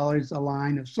 $25 a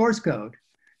line of source code.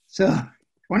 So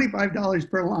 $25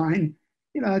 per line,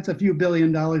 it's a few $1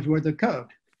 billion worth of code.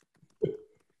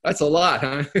 That's a lot,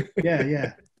 huh?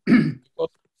 Yeah.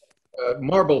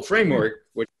 Marble Framework,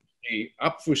 which is the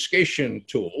obfuscation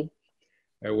tool,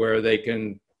 where they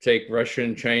can take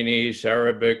Russian, Chinese,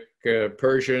 Arabic,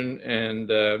 Persian, and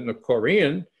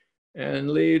Korean,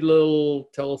 and leave little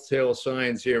telltale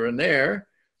signs here and there.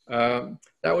 That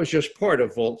was just part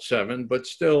of Vault 7, but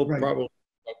still right. Probably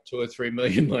up 2 or 3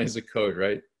 million lines of code,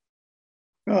 right?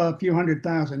 A few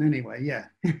 100,000 anyway, yeah.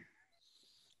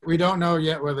 We don't know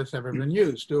yet whether it's ever been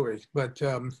used, do we? But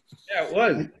yeah, it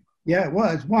was. Yeah, it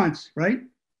was once, right?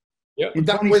 Yep. In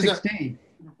 2016.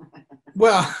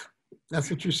 Well, that's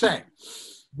what you're saying.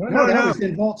 No, that was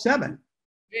in Vault 7.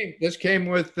 This came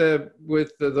with the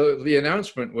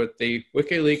announcement, with the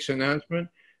WikiLeaks announcement,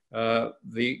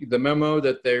 the memo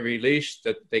that they released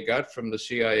that they got from the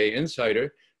CIA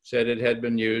insider said it had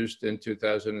been used in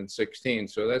 2016.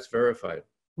 So that's verified.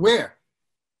 Where?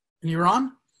 In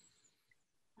Iran?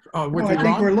 Oh, I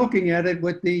think we're looking at it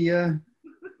with the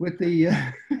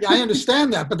yeah, I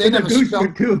understand that, but they never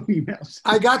spelled emails.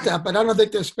 I got that, but I don't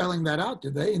think they're spelling that out,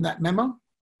 did they, in that memo?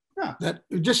 No. That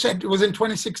it just said it was in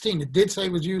 2016. It did say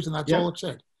it was used, and that's all it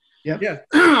said. Yep. Yeah.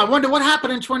 I wonder what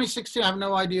happened in 2016. I have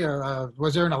no idea.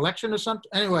 Was there an election or something?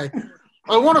 Anyway,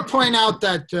 I want to point out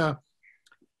that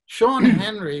Sean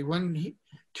Henry, when he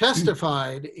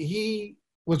testified, he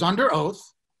was under oath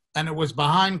and it was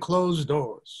behind closed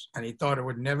doors and he thought it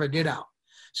would never get out.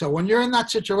 So when you're in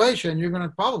that situation, you're going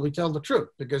to probably tell the truth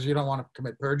because you don't want to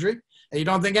commit perjury and you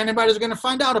don't think anybody's going to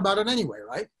find out about it anyway,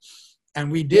 right? And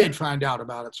we did find out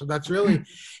about it. So that's really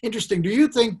interesting. Do you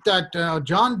think that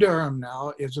John Durham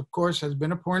now is, of course, has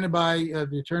been appointed by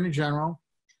the Attorney General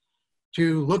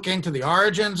to look into the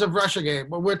origins of Russiagate,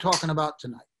 what we're talking about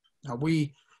tonight? Now,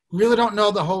 we really don't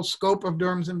know the whole scope of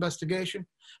Durham's investigation,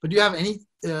 but do you have any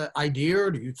idea,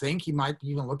 or do you think he might be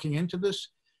even looking into this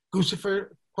GUCCIFER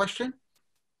question?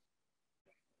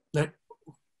 That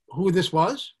who this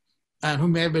was and who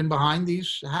may have been behind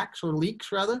these hacks or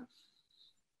leaks, rather?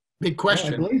 Big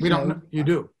question. Well, we don't know. You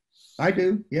do. I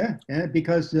do, yeah,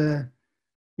 because,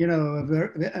 you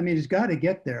know, I mean, it's got to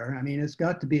get there. I mean, it's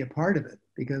got to be a part of it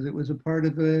because it was a part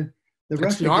of the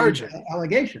Russiagate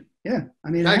allegation. Yeah, I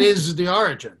mean. That is the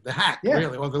origin, the hack,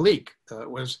 really, or the leak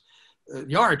was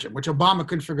the origin, which Obama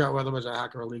couldn't figure out whether it was a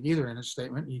hack or a leak either in his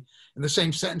statement. He, in the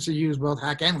same sentence, he used both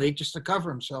hack and leak just to cover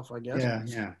himself, I guess. Yeah,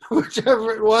 yeah.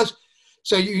 Whichever it was.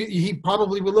 So he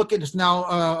probably would look at this. Now,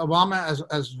 Obama,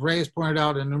 as Ray has pointed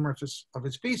out in numerous of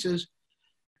his pieces,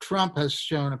 Trump has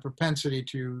shown a propensity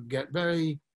to get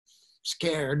very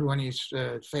scared when he's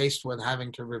faced with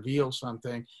having to reveal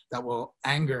something that will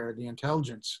anger the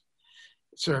intelligence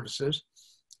services.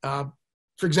 For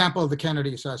example, the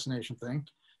Kennedy assassination thing.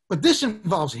 But this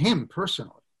involves him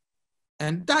personally.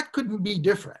 And that couldn't be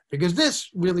different because this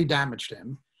really damaged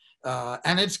him.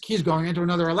 And he's going into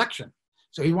another election.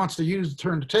 So he wants to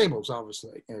turn the tables,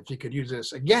 obviously, if he could use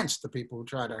this against the people who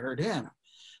try to hurt him.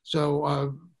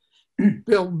 So,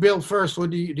 Bill, first, what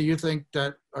do you think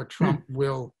that Trump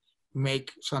will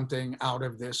make something out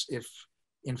of this if,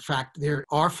 in fact, there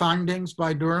are findings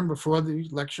by Durham before the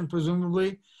election,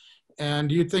 presumably? And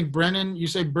do you think Brennan, you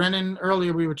say Brennan,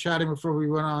 earlier we were chatting before we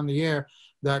went on the air,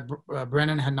 that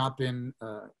Brennan had not been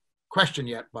questioned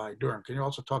yet by Durham. Can you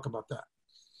also talk about that?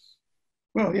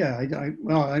 Well, yeah.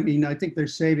 I mean, I think they're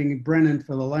saving Brennan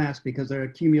for the last because they're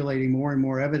accumulating more and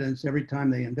more evidence every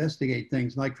time they investigate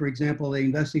things. Like, for example, they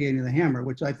investigated the hammer,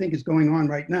 which I think is going on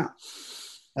right now.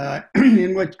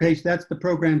 In which case, that's the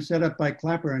program set up by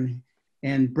Clapper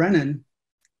and Brennan.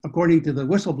 According to the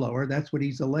whistleblower, that's what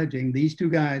he's alleging. These two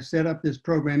guys set up this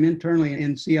program internally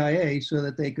in CIA so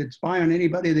that they could spy on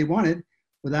anybody they wanted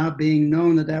without being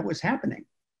known that that was happening.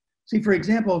 See, for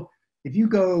example, if you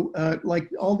go, like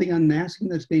all the unmasking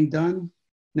that's being done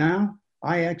now,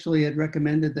 I actually had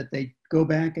recommended that they go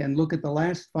back and look at the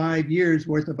last 5 years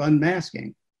worth of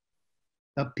unmasking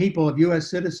of people, of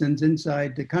US citizens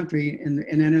inside the country in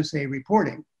NSA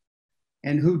reporting,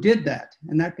 and who did that.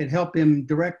 And that could help him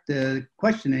direct the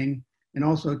questioning and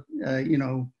also, you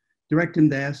know, direct him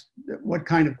to ask what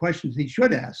kind of questions he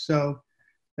should ask. So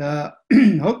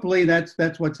hopefully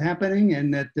that's what's happening,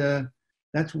 and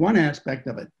that's one aspect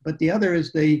of it. But the other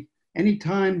is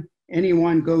anytime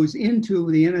anyone goes into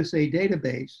the NSA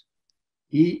database,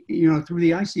 you know, through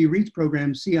the IC Reach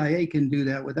program, CIA can do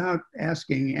that without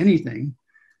asking anything,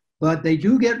 but they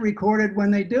do get recorded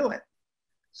when they do it.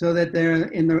 So that they're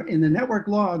in the network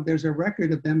log, there's a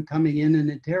record of them coming in and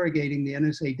interrogating the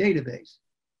NSA database,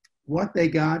 what they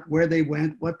got, where they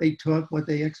went, what they took, what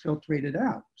they exfiltrated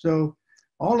out. So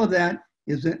all of that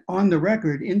is on the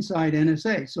record inside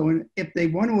NSA. So if they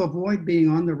want to avoid being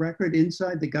on the record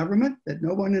inside the government, that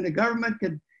no one in the government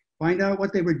could find out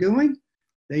what they were doing,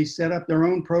 they set up their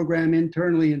own program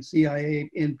internally in CIA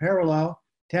in parallel,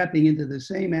 tapping into the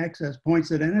same access points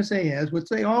that NSA has, which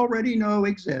they already know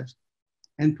exist,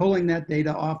 and pulling that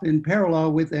data off in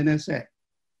parallel with NSA.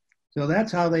 So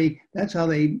that's how they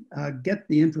get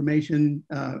the information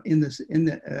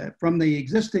from the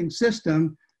existing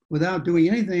system without doing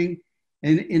anything,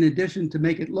 and in addition to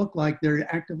make it look like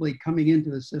they're actively coming into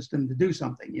the system to do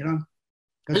something, you know?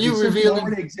 Because the system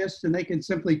already exists and they can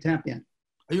simply tap in.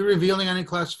 Are you revealing any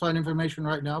classified information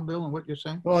right now, Bill, on what you're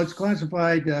saying? Well, it's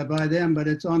classified by them, but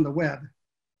it's on the web.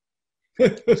 So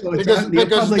it's out in the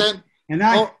public. And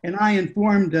I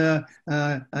informed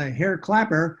Herr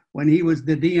Clapper when he was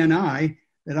the DNI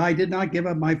that I did not give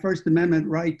up my First Amendment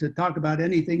right to talk about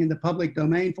anything in the public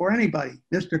domain for anybody,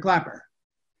 Mr. Clapper.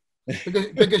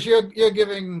 Because you're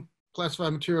giving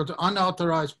classified material to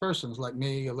unauthorized persons like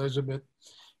me, Elizabeth,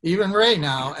 even Ray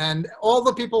now, and all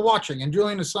the people watching. And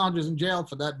Julian Assange is in jail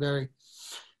for that very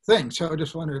thing. So I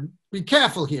just wanted to be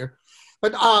careful here.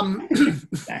 But now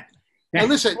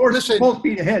listen. Full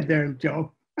speed ahead there,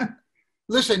 Joe.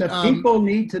 Listen, the people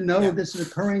need to know this is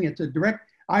occurring. It's a direct.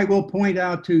 I will point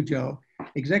out too, Joe,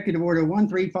 Executive Order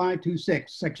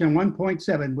 13526, Section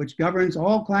 1.7, which governs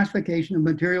all classification of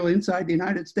material inside the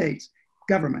United States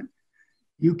government.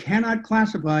 You cannot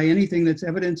classify anything that's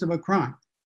evidence of a crime.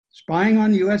 Spying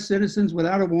on US citizens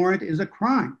without a warrant is a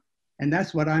crime, and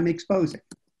that's what I'm exposing.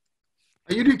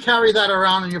 You do carry that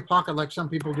around in your pocket like some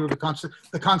people do, the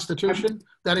Constitution,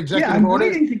 that executive order?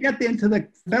 Yeah, I'm waiting to get into the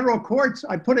federal courts.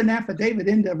 I put an affidavit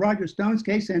into Roger Stone's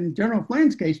case and General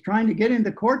Flynn's case trying to get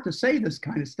into court to say this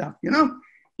kind of stuff, you know?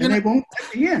 And they won't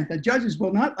let me in. The judges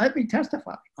will not let me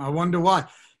testify. I wonder why.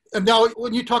 And now,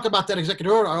 when you talk about that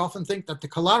executive order, I often think that the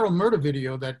collateral murder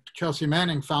video that Chelsea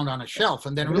Manning found on a shelf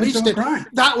and then released it,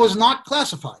 that was not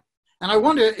classified. And I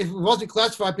wonder if it wasn't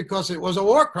classified because it was a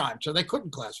war crime, so they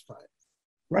couldn't classify it.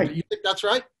 Right. You think that's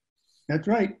right? That's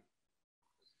right.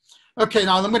 Okay,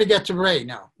 now I'm going to get to Ray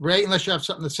now. Ray, unless you have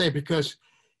something to say, because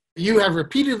you have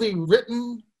repeatedly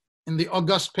written in the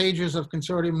august pages of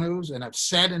Consortium News and have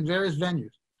said in various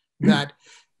venues that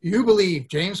you believe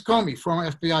James Comey, former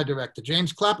FBI director,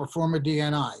 James Clapper, former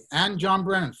DNI, and John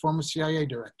Brennan, former CIA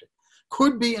director,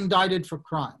 could be indicted for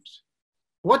crimes.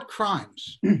 What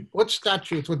crimes, what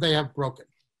statutes would they have broken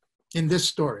in this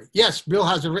story? Yes, Bill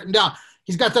has it written down.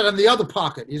 He's got that in the other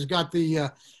pocket. He's got the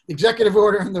executive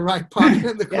order in the right pocket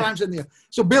and the crimes in the other.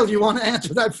 So, Bill, you want to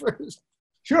answer that first?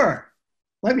 Sure.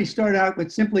 Let me start out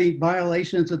with simply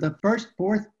violations of the First,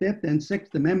 Fourth, Fifth, and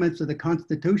Sixth Amendments of the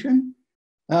Constitution.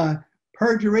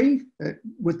 Perjury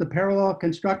with the parallel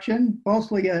construction,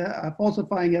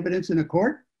 falsifying evidence in a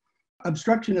court,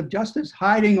 obstruction of justice,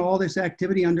 hiding all this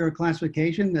activity under a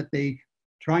classification that they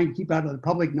trying to keep out of the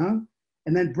public know,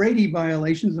 and then Brady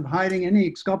violations of hiding any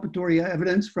exculpatory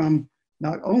evidence from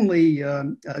not only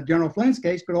General Flynn's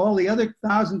case, but all the other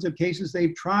thousands of cases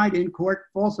they've tried in court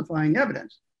falsifying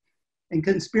evidence. And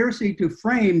conspiracy to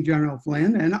frame General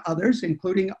Flynn and others,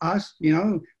 including us, you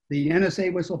know, the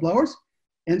NSA whistleblowers,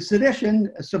 and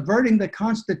sedition, subverting the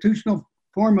constitutional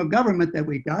form of government that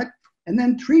we got, and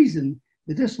then treason,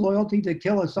 the disloyalty to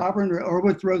kill a sovereign or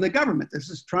overthrow the government. This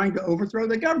is trying to overthrow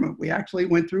the government. We actually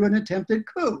went through an attempted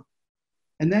coup.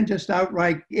 And then just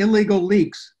outright illegal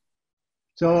leaks.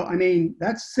 So, I mean,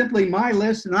 that's simply my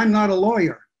list, and I'm not a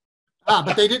lawyer.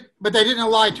 But they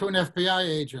didn't lie to an FBI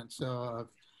agent. So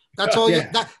that's all.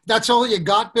 That's all you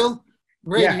got, Bill.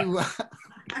 Ray, yeah.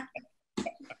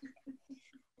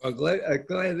 Well, glad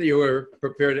that you were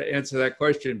prepared to answer that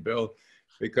question, Bill,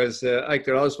 because I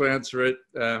could also answer it,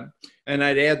 and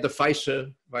I'd add the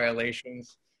FISA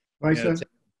violations. FISA.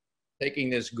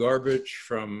 Taking this garbage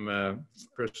from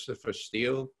Christopher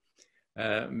Steele,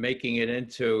 making it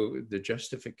into the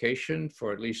justification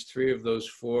for at least 3 of those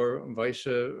 4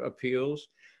 FISA appeals.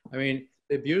 I mean,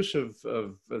 the abuse of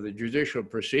the judicial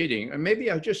proceeding, and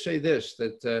maybe I'll just say this,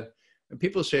 that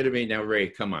people say to me, now, Ray,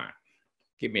 come on,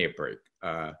 give me a break.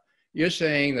 You're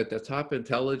saying that the top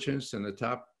intelligence and the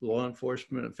top law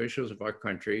enforcement officials of our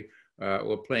country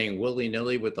were playing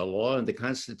willy-nilly with the law and the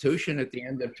Constitution at the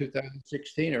end of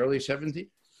 2016, early 17?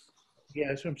 Yeah,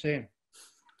 that's what I'm saying.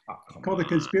 It's called a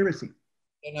conspiracy.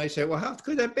 And I said, well, how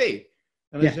could that be?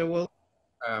 And I said, well,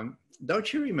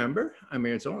 don't you remember? I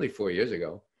mean, it's only 4 years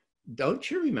ago. Don't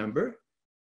you remember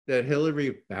that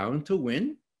Hillary bound to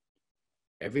win?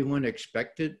 Everyone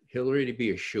expected Hillary to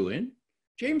be a shoo-in.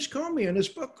 James Comey in his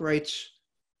book writes,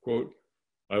 quote,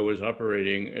 I was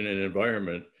operating in an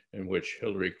environment in which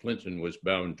Hillary Clinton was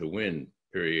bound to win,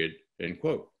 period, end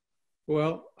quote.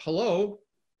 Well, hello,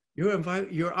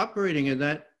 you're operating in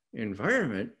that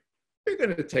environment. You're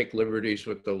going to take liberties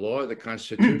with the law, the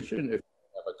Constitution, if you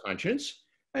have a conscience,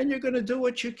 and you're going to do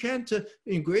what you can to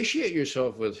ingratiate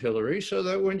yourself with Hillary so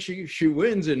that when she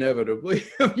wins inevitably,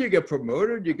 you get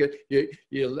promoted,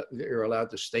 you're allowed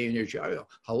to stay in your job.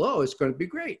 Hello, it's going to be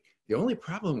great. The only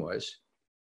problem was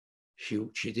she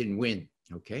didn't win,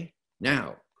 okay?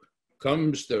 Now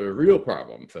comes the real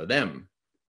problem for them.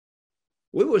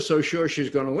 We were so sure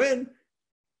she's going to win,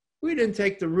 we didn't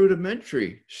take the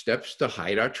rudimentary steps to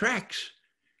hide our tracks.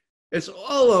 It's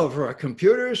all over our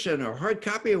computers and our hard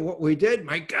copy of what we did.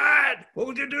 My God, what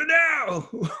would you do now?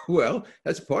 Well,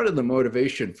 that's part of the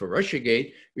motivation for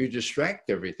Russiagate. You distract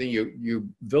everything. You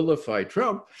vilify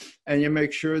Trump, and you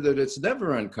make sure that it's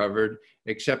never uncovered,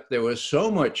 except there was so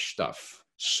much stuff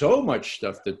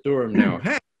that Durham now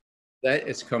has, that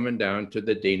it's coming down to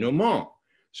the denouement.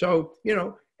 So, you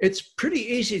know, it's pretty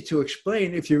easy to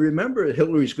explain. If you remember,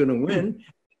 Hillary's going to win.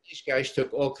 These guys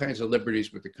took all kinds of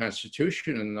liberties with the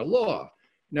Constitution and the law.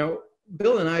 Now,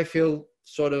 Bill and I feel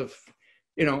sort of,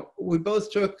 you know, we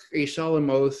both took a solemn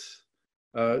oath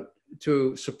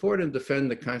to support and defend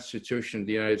the Constitution of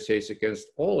the United States against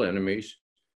all enemies,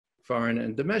 foreign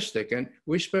and domestic. And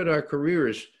we spent our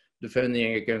careers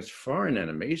defending against foreign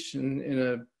enemies in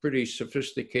a pretty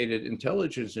sophisticated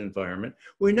intelligence environment.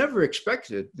 We never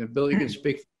expected, and Bill, you can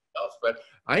speak for yourself, but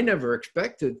I never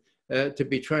expected to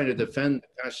be trying to defend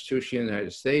the Constitution of the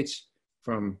United States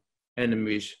from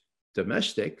enemies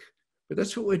domestic, but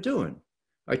that's what we're doing.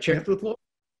 I checked with law.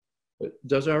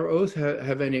 Does our oath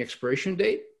have any expiration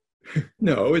date?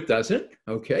 No, it doesn't.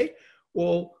 Okay.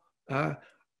 Well,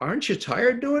 aren't you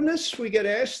tired doing this? We get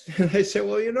asked. And I say,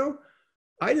 well, you know,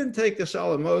 I didn't take a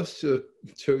solemn oath to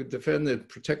defend and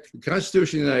protect the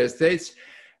Constitution of the United States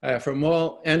from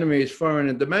all enemies, foreign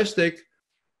and domestic,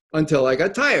 until I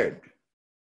got tired.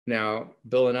 Now,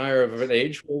 Bill and I are of an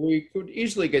age where we could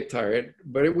easily get tired,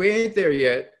 but we ain't there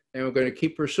yet, and we're going to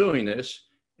keep pursuing this.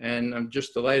 And I'm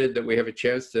just delighted that we have a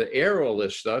chance to air all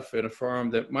this stuff in a forum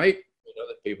that might get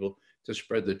other people to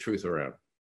spread the truth around.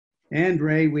 And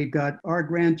Ray, we've got our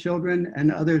grandchildren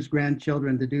and others'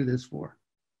 grandchildren to do this for.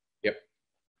 Yep,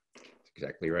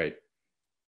 exactly right.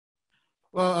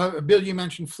 Well, Bill, you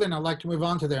mentioned Flynn. I'd like to move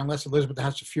on to there, unless Elizabeth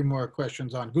has a few more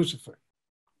questions on GUCCIFER.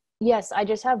 Yes, I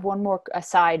just have one more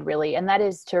aside, really, and that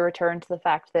is to return to the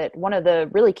fact that one of the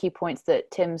really key points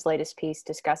that Tim's latest piece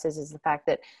discusses is the fact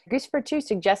that GUCCIFER 2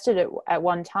 suggested at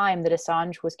one time that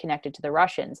Assange was connected to the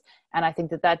Russians. And I think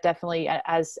that definitely,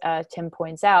 as Tim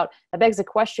points out, that begs the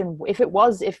question, if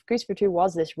GUCCIFER 2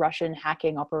 was this Russian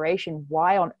hacking operation,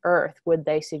 why on earth would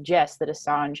they suggest that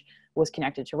Assange was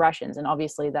connected to Russians? And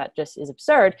obviously that just is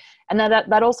absurd. And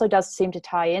that also does seem to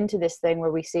tie into this thing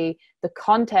where we see the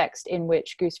context in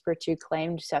which GUCCIFER 2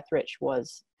 claimed Seth-Rich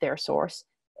was their source.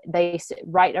 They,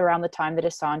 right around the time that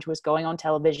Assange was going on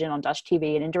television, on Dutch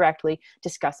TV, and indirectly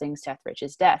discussing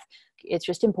Seth-Rich's death. It's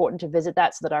just important to visit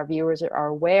that so that our viewers are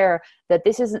aware that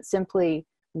this isn't simply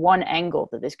one angle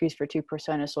that this GUCCIFER 2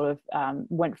 persona sort of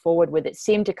went forward with. It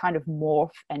seemed to kind of morph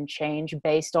and change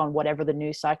based on whatever the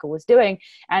news cycle was doing.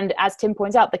 And as Tim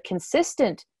points out, the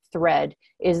consistent thread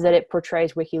is that it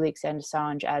portrays WikiLeaks and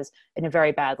Assange as in a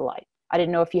very bad light. I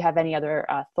didn't know if you have any other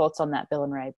thoughts on that, Bill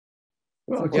and Ray.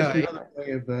 Well, it's just another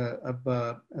way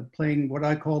of playing what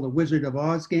I call the Wizard of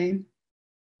Oz game.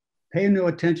 Pay no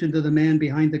attention to the man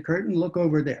behind the curtain, look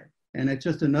over there. And it's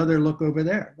just another look over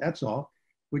there, that's all.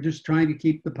 We're just trying to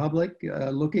keep the public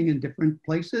looking in different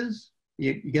places.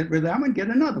 You get rid of that one, get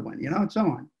another one, and so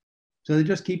on. So it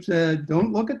just keeps,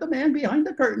 don't look at the man behind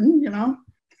the curtain,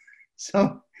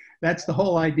 So that's the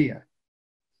whole idea.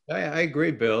 I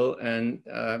agree, Bill, and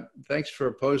thanks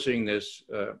for posing this,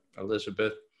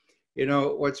 Elizabeth.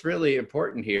 What's really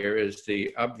important here is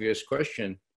the obvious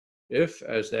question. If,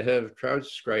 as the head of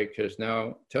CrowdStrike has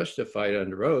now testified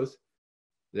under oath,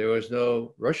 there was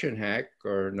no Russian hack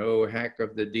or no hack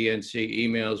of the DNC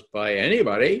emails by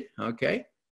anybody, okay?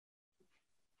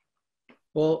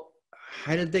 Well,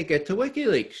 how did they get to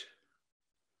WikiLeaks?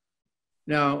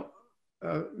 Now,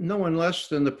 no one less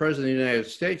than the President of the United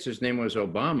States, his name was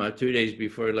Obama, 2 days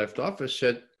before he left office,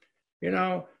 said,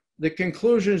 the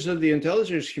conclusions of the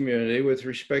intelligence community with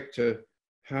respect to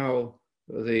how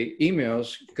the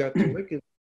emails got to WikiLeaks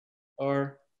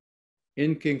are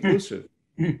inconclusive.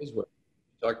 He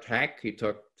talked hack, he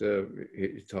talked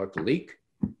leak.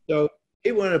 So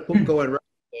he wanted to go on record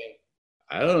saying,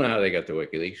 I don't know how they got to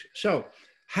WikiLeaks. So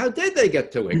how did they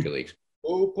get to WikiLeaks?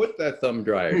 Who put that thumb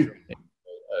drive in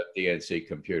a DNC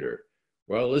computer?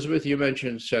 Well, Elizabeth, you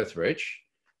mentioned Seth-Rich,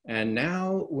 and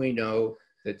now we know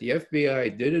that the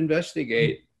FBI did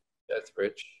investigate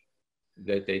Seth-Rich,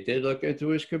 that they did look into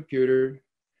his computer.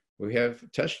 We have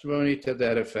testimony to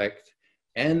that effect,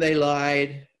 and they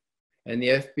lied. And the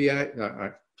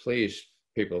FBI, please,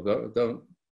 people,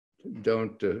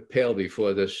 don't pale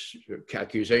before this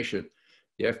accusation.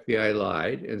 The FBI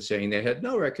lied in saying they had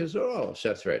no records at all of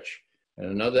Seth-Rich. And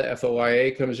another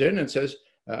FOIA comes in and says,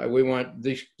 we want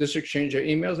this exchange of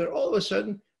emails. And all of a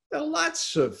sudden, there are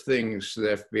lots of things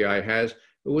the FBI has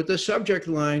with the subject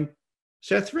line,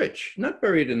 Seth-Rich, not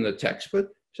buried in the text, but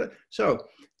so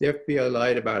the FBI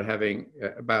lied about having,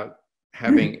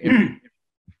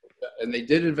 and they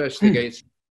did investigate.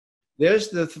 There's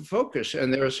the focus,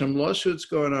 and there are some lawsuits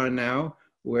going on now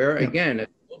where, again,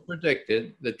 it's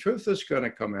predicted the truth is going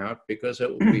to come out because it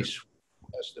will be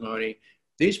testimony.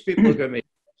 These people are going to be,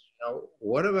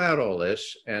 what about all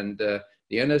this? And the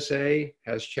NSA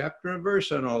has chapter and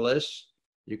verse on all this.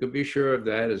 You can be sure of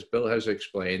that, as Bill has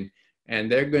explained.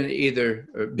 And they're going to either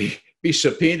be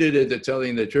subpoenaed into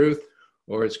telling the truth,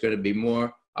 or it's going to be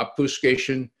more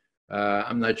obfuscation.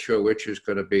 I'm not sure which is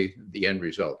going to be the end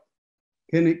result.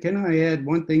 Can I add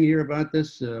one thing here about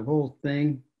this whole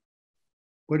thing?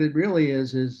 What it really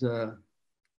is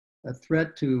a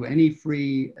threat to any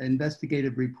free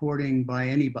investigative reporting by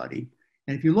anybody.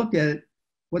 And if you look at it,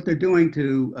 what they're doing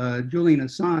to Julian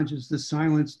Assange is to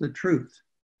silence the truth.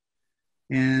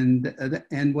 And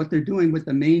what they're doing with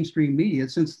the mainstream media,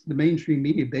 since the mainstream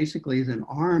media basically is an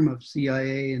arm of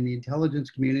CIA and the intelligence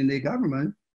community and the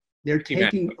government, they're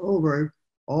taking over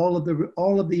all of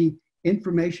the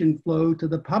information flow to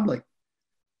the public.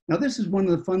 Now, this is one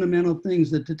of the fundamental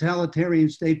things that totalitarian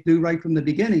states do right from the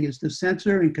beginning, is to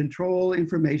censor and control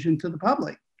information to the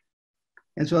public.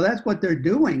 And so that's what they're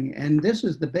doing. And this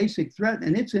is the basic threat,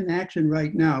 and it's in action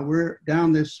right now. We're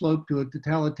down this slope to a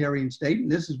totalitarian state, and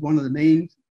this is one of the main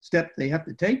steps they have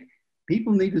to take.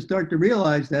 People need to start to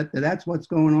realize that that's what's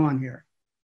going on here.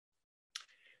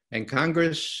 And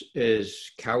Congress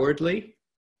is cowardly.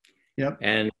 Yep.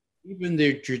 And even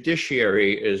the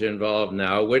judiciary is involved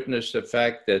now. Witness the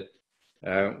fact that,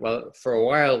 well, for a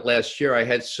while last year, I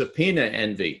had subpoena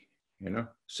envy,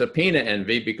 subpoena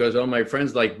envy, because all my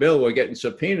friends like Bill were getting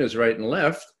subpoenas right and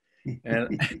left.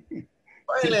 And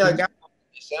finally I got one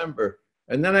in December,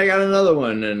 and then I got another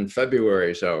one in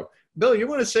February. So Bill, you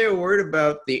want to say a word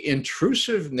about the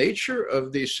intrusive nature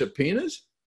of these subpoenas?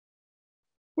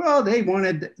 Well, they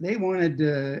wanted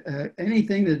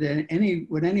anything that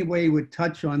any way would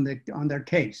touch on their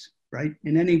case, right?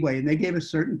 In any way, and they gave us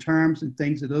certain terms and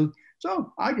things of those.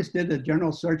 So I just did a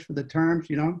general search for the terms,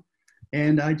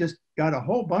 and I just got a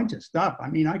whole bunch of stuff. I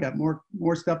mean, I got more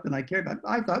stuff than I cared about.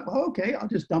 I thought, well, okay, I'll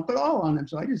just dump it all on them.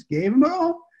 So I just gave them it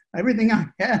all. Everything I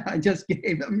had, I just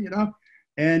gave them,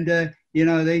 And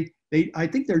I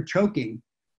think they're choking.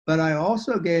 But I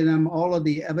also gave them all of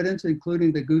the evidence,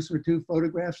 including the GUCCIFER 2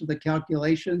 photographs of the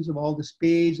calculations of all the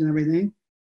speeds and everything,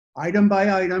 item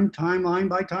by item, timeline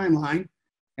by timeline,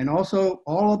 and also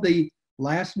all of the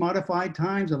last modified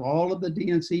times of all of the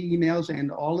DNC emails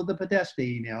and all of the Podesta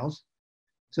emails,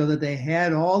 so that they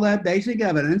had all that basic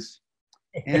evidence.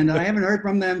 And I haven't heard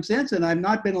from them since, and I've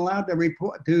not been allowed to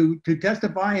report to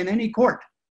testify in any court.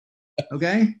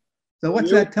 Okay? So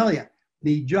what's that tell you?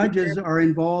 The judges are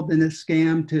involved in this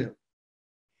scam too.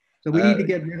 So we need to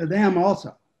get rid of them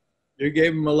also. You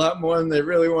gave them a lot more than they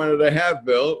really wanted to have,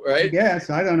 Bill, right?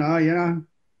 Yes, I don't know,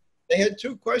 They had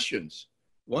two questions.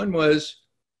 One was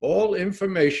all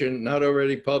information not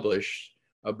already published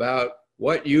about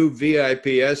what you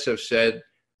VIPs have said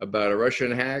about a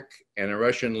Russian hack and a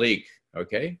Russian leak,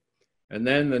 okay? And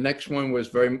then the next one was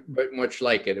very much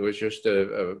like it. It was just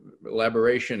a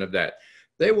elaboration of that.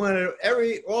 They wanted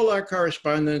all our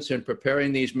correspondence in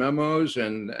preparing these memos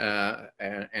and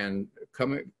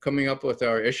coming up with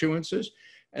our issuances.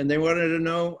 And they wanted to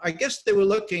know, I guess they were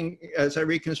looking, as I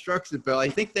reconstructed, Bill, I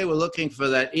think they were looking for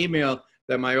that email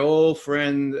that my old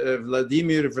friend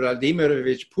Vladimir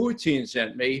Vladimirovich Putin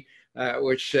sent me,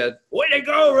 which said, way to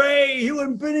go, Ray, you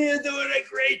and Binney are doing a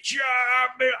great job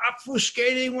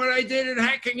obfuscating what I did and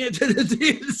hacking into the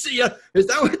DNC. Is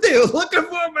that what they were looking for?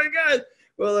 Oh my God.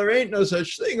 Well, there ain't no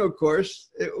such thing, of course.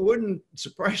 It wouldn't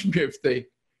surprise me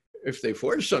if they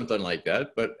forged something like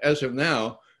that. But as of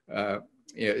now,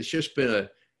 it's just been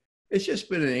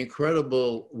an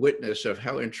incredible witness of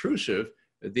how intrusive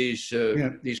these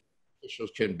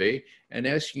officials can be, and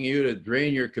asking you to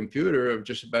drain your computer of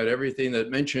just about everything that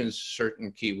mentions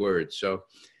certain keywords. So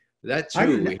that's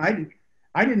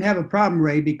I didn't have a problem,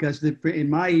 Ray, because in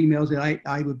my emails,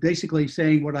 I was basically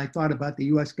saying what I thought about the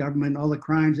U.S. government, all the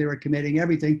crimes they were committing,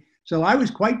 everything. So I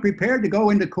was quite prepared to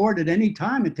go into court at any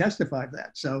time and testify to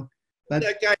that. So, but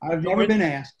I've never been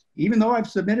asked, even though I've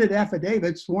submitted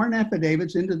affidavits, sworn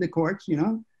affidavits into the courts.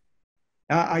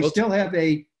 I still have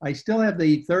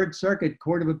the Third Circuit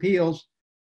Court of Appeals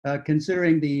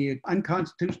considering the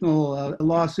unconstitutional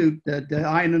lawsuit that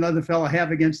I and another fellow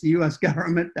have against the U.S.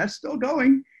 government. That's still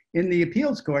going in the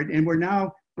appeals court, and we're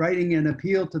now writing an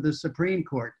appeal to the Supreme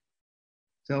Court.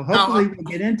 So hopefully we'll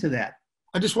get into that.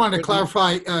 I just wanted to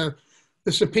clarify,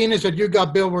 the subpoenas that you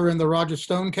got, Bill, were in the Roger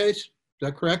Stone case. Is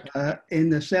that correct? In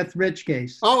the Seth Rich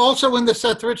case. Oh, also in the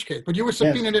Seth Rich case, but you were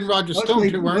subpoenaed in Roger Stone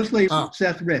too, weren't you? Mostly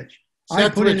Seth Rich. I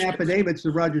put in affidavits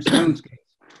to Roger Stone's case.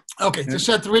 Okay, the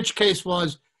Seth Rich case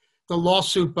was the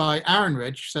lawsuit by Aaron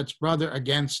Rich, Seth's brother,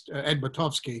 against Ed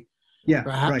Butofsky. Yeah,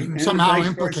 right. And somehow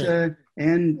implicated.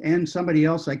 And somebody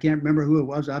else, I can't remember who it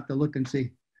was. I'll have to look and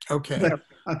see. Okay. But,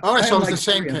 all right, so it's the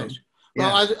same case.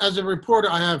 Yeah. Well, as a reporter,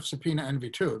 I have subpoena envy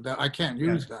too. That I can't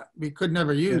use that. We could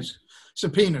never use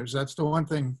subpoenas. That's the one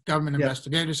thing government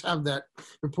investigators have that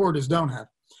reporters don't have.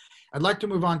 I'd like to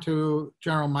move on to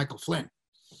General Michael Flynn.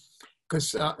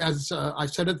 Because as I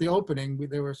said at the opening,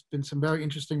 there have been some very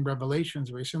interesting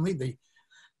revelations recently. The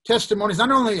testimonies,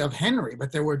 not only of Henry,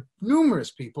 but there were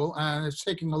numerous people, and it's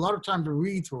taking a lot of time to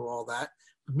read through all that.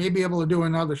 may be able to do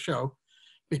another show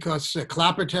because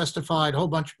Clapper testified, a whole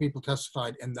bunch of people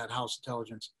testified in that House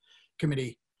Intelligence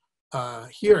Committee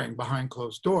hearing behind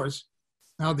closed doors.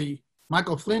 Now, the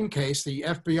Michael Flynn case, the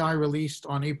FBI released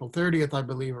on April 30th, I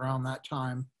believe, around that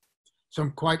time,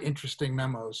 some quite interesting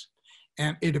memos.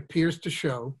 And it appears to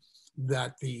show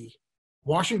that the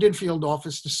Washington field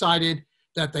office decided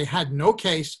that they had no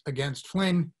case against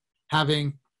Flynn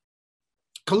having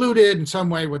colluded in some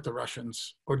way with the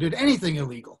Russians or did anything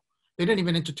illegal. They didn't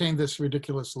even entertain this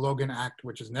ridiculous Logan Act,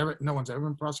 which is no one's ever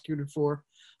been prosecuted for.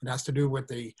 It has to do with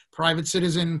the private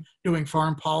citizen doing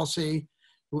foreign policy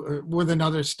with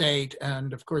another state.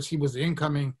 And of course, he was the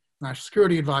incoming national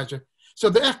security advisor. So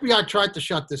the FBI tried to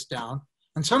shut this down,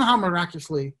 and somehow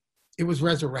miraculously, it was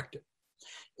resurrected.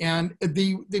 And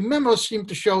the memos seem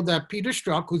to show that Peter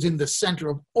Strzok, who's in the center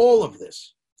of all of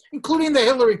this, including the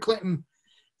Hillary Clinton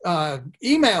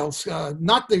emails,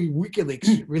 not the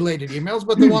WikiLeaks related emails,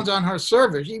 but the ones on her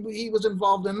servers, he was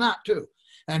involved in that too.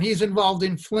 And he's involved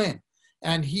in Flynn.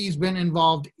 And he's been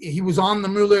involved, he was on the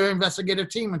Mueller investigative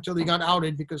team until he got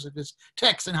outed because of his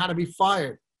texts and how to be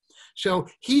fired. So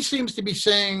he seems to be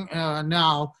saying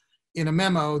now in a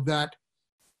memo that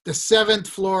the 7th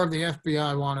floor of the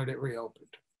FBI wanted it reopened,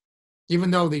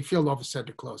 even though the field office said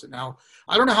to close it. Now,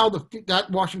 I don't know how that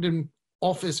Washington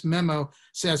office memo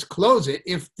says close it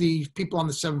if the people on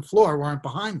the 7th floor weren't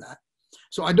behind that.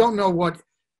 So I don't know what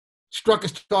Strzok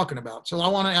is talking about. So I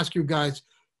want to ask you guys,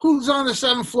 who's on the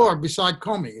 7th floor beside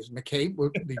Comey? Is McCabe,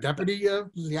 the deputy,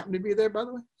 does he happen to be there, by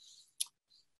the way?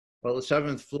 Well, the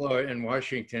 7th floor in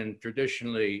Washington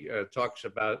traditionally talks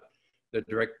about the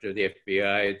director of the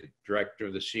FBI, the director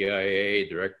of the CIA,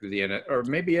 director of the NSA, or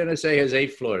maybe NSA has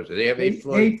 8 floors. Do they have 8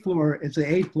 floors? 8th floor. It's the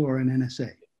 8th floor in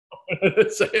NSA.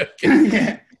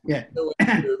 Yeah.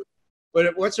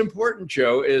 But what's important,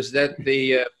 Joe, is that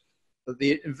the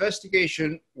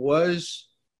investigation was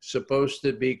supposed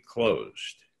to be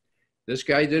closed. This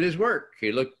guy did his work.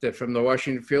 He looked from the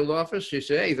Washington field office. He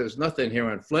said, hey, there's nothing here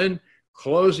on Flynn.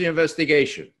 Close the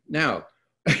investigation. Now,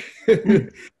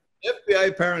 the FBI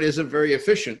apparently isn't very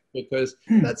efficient because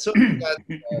that's something that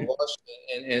lost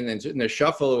in the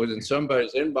shuffle. It was in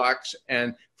somebody's inbox.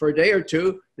 And for a day or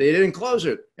two, they didn't close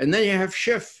it. And then you have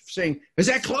Schiff saying, is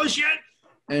that closed yet?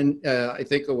 And I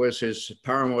think it was his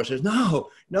paramour says, no,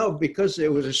 because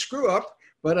it was a screw up,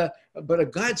 but a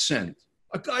godsend.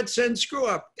 A godsend screw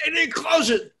up. They didn't close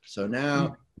it. So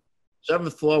now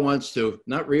 7th floor wants to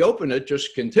not reopen it,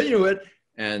 just continue it.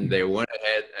 And they went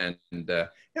ahead and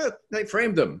they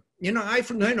framed him. You know, I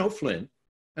know Flynn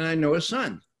and I know his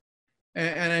son.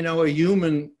 And I know a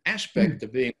human aspect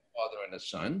of being a father and a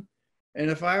son.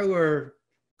 And if I were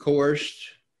coerced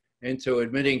into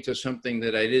admitting to something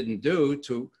that I didn't do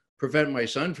to prevent my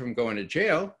son from going to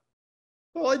jail,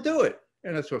 well, I'd do it.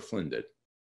 And that's what Flynn did.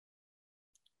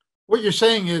 What you're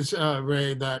saying is,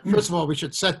 Ray, that first of all, we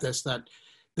should set this, that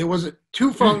there was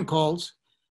 2 phone calls.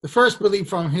 The first, believed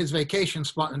from his vacation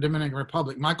spot in the Dominican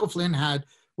Republic, Michael Flynn had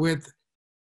with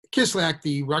Kislyak,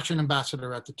 the Russian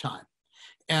ambassador at the time.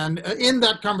 And in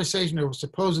that conversation, there was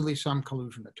supposedly some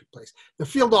collusion that took place. The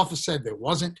field office said there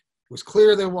wasn't. It was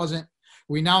clear there wasn't.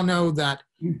 We now know that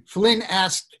Flynn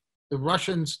asked the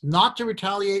Russians not to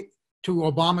retaliate to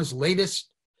Obama's latest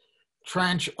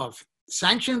tranche of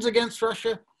sanctions against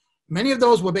Russia. Many of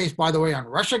those were based, by the way, on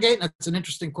Russiagate. And that's an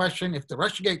interesting question. If the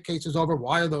Russiagate case is over,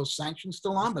 why are those sanctions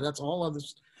still on? But that's a whole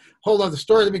other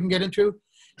story that we can get into.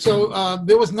 So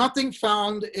there was nothing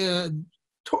found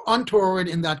untoward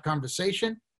in that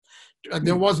conversation.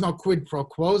 There was no quid pro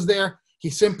quos there. He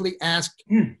simply asked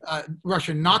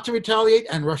Russia not to retaliate,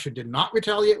 and Russia did not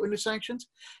retaliate with the sanctions.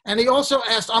 And he also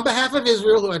asked, on behalf of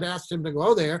Israel, who had asked him to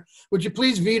go there, would you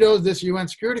please veto this UN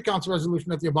Security Council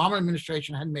resolution that the Obama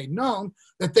administration had made known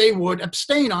that they would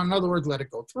abstain on, in other words, let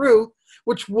it go through,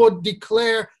 which would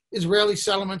declare Israeli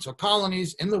settlements or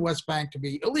colonies in the West Bank to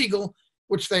be illegal,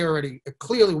 which they already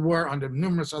clearly were under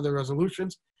numerous other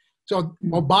resolutions. So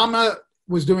Obama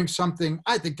was doing something,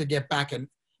 I think, to get back at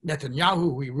Netanyahu,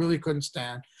 who he really couldn't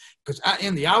stand, because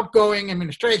in the outgoing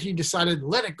administration, he decided to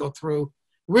let it go through.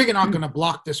 We're not going to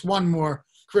block this one more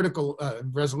critical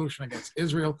resolution against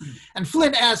Israel. And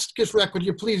Flynn asked Kislyak, would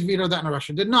you please veto that? And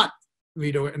Russia did not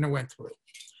veto it, and it went through.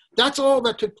 That's all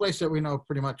that took place that we know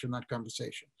pretty much in that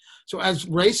conversation. So as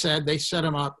Ray said, they set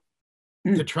him up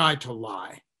to try to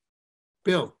lie.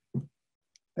 Bill.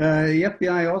 The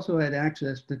FBI also had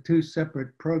access to 2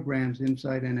 separate programs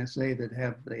inside NSA that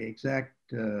have the exact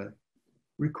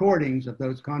recordings of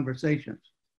those conversations.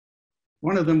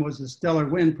 One of them was the Stellar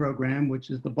Wind program, which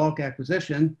is the bulk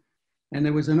acquisition. And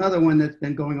there was another one that's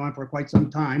been going on for quite some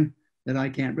time that I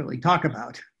can't really talk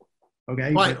about.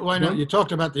 Okay. Why not? You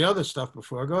talked about the other stuff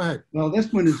before. Go ahead. Well,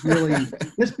 this one is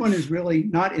really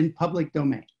not in public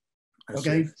domain.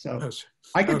 Okay. So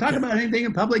I can talk about anything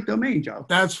in public domain, Joe.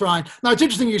 That's fine. Now, it's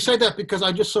interesting you say that because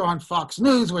I just saw on Fox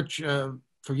News, which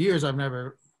for years I've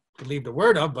never believed a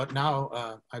word of, but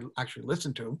now I actually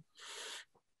listen to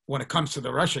when it comes to the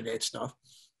Russiagate stuff.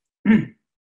 And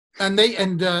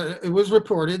it was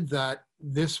reported that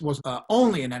this was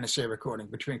only an NSA recording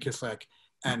between Kislyak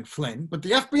and Flynn, but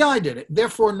the FBI did it.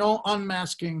 Therefore, no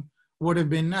unmasking would have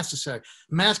been necessary.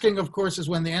 Masking, of course, is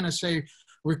when the NSA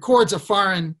records a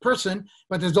foreign person,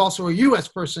 but there's also a U.S.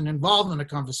 person involved in the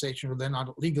conversation where they're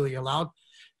not legally allowed.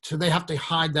 So they have to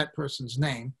hide that person's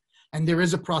name. And there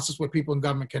is a process where people in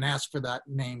government can ask for that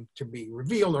name to be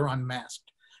revealed or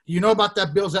unmasked. Do you know about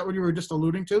that, Bill? Is that what you were just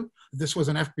alluding to? This was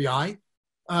an FBI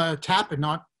tap and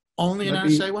not only an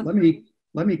NSA one?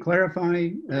 Let me clarify.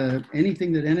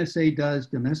 Anything that NSA does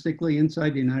domestically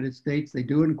inside the United States, they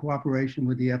do it in cooperation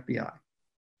with the FBI.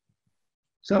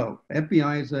 So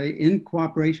FBI is in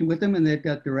cooperation with them, and they've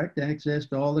got direct access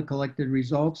to all the collected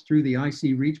results through the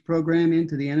IC Reach program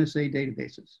into the NSA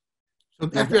databases. So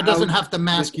the FBI doesn't have to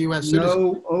mask U.S. citizens?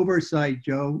 No oversight,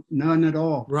 Joe. None at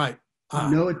all. Right.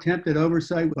 No attempted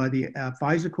oversight by the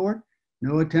FISA court.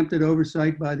 No attempted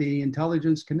oversight by the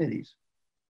intelligence committees.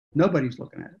 Nobody's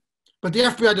looking at it. But the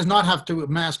FBI does not have to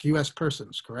mask U.S.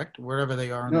 persons, correct? Wherever they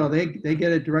are. No, they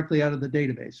get it directly out of the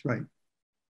database, right?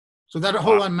 So that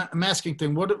whole unmasking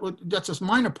thing, that's a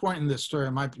minor point in this story,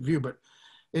 in my view, but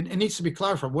it needs to be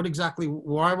clarified.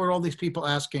 Why were all these people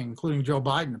asking, including Joe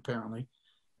Biden, apparently?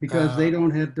 Because they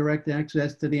don't have direct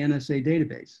access to the NSA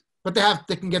database. But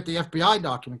they can get the FBI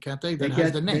document, can't they? That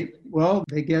has the name.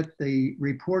 They get the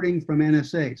reporting from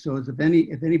NSA. So if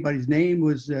anybody's name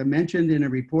was mentioned in a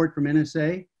report from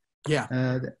NSA,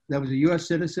 that was a U.S.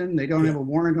 citizen, they don't have a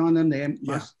warrant on them, they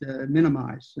must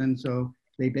minimize. And so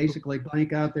they basically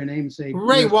blank out their name and say,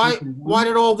 Ray, why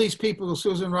did all these people,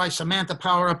 Susan Rice, Samantha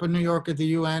Power up in New York at the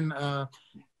UN,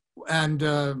 and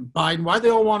Biden, why they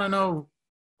all want to know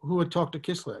who would talk to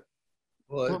Kislyak?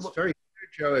 Well, it's very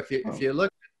clear, Joe. If you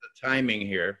look at the timing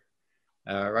here,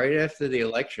 right after the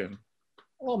election,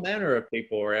 all manner of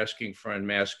people were asking for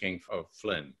unmasking of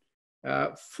Flynn.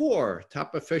 4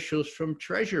 top officials from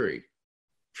Treasury.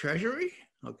 Treasury?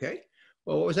 Okay.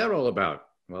 Well, what was that all about?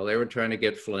 Well, they were trying to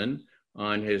get Flynn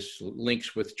on his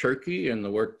links with Turkey and the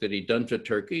work that he'd done for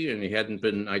Turkey, and he hadn't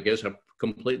been, I guess,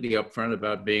 completely upfront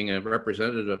about being a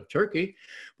representative of Turkey,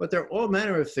 but there are all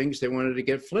manner of things they wanted to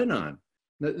get Flynn on.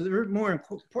 The more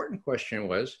important question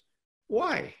was,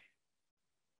 why?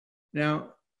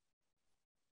 Now,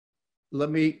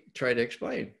 let me try to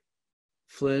explain.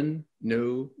 Flynn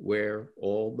knew where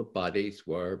all the bodies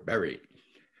were buried.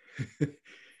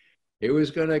 He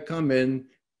was going to come in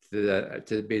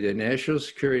to be the national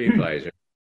security advisor,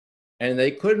 and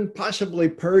they couldn't possibly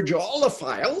purge all the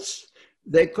files.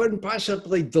 They couldn't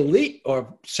possibly delete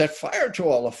or set fire to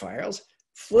all the files.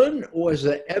 Flynn was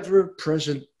the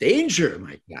ever-present danger,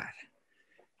 my God.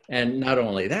 And not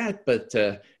only that, but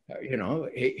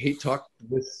he talked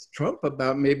with Trump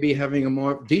about maybe having a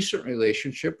more decent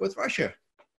relationship with Russia.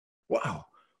 Wow.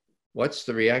 What's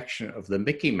the reaction of the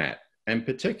Mickey Mat, and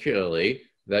particularly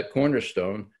that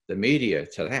cornerstone, the media,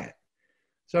 to that?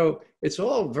 So it's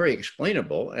all very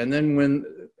explainable. And then when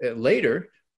later,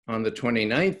 on the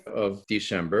 29th of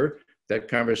December, that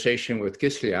conversation with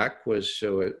Kislyak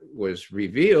was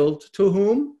revealed to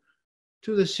whom?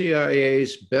 To the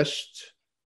CIA's best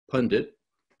pundit,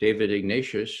 David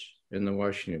Ignatius, in the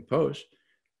Washington Post.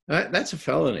 That's a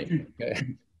felony.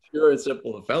 Okay? Pure and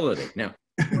simple a felony. Now,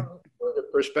 for the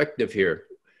perspective here,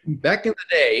 back in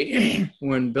the day,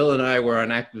 when Bill and I were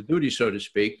on active duty, so to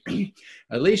speak,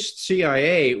 at least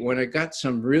CIA, when it got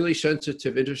some really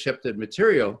sensitive intercepted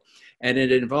material, and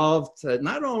it involved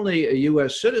not only a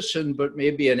U.S. citizen, but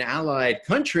maybe an allied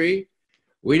country,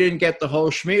 we didn't get the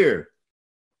whole schmear.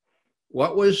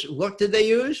 What did they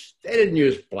use? They didn't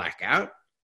use blackout.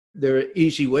 There are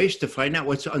easy ways to find out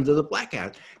what's under the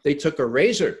blackout. They took a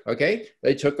razor, okay?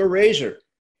 They took a razor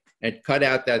and cut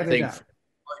out that thing for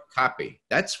copy.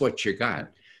 That's what you got.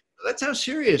 That's how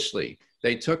seriously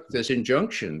they took this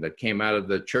injunction that came out of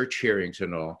the church hearings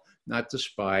and all, not to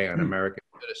spy on American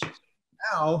citizens.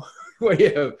 Now, we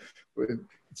have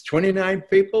 29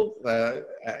 people,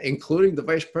 including the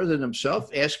vice president himself,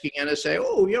 asking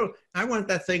NSA, I want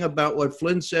that thing about what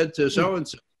Flynn said to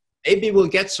so-and-so. Maybe we'll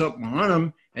get something on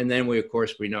him. And then we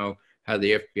know how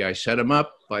the FBI set him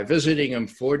up by visiting him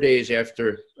 4 days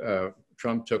after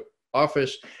Trump took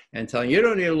office and telling, you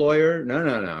don't need a lawyer.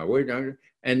 No, we're not.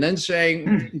 And then saying,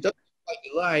 it doesn't look like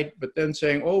he lied, but then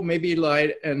saying, maybe he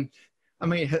lied. And I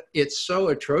mean, it's so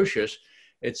atrocious.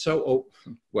 It's so,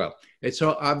 well, it's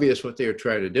so obvious what they're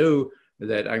trying to do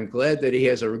that I'm glad that he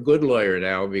has a good lawyer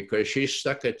now, because she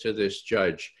stuck it to this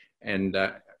judge. And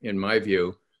in my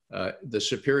view, the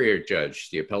superior judge,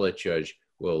 the appellate judge,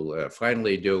 will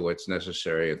finally do what's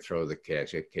necessary and throw the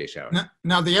case out.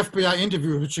 Now, the FBI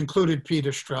interview, which included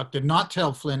Peter Strzok, did not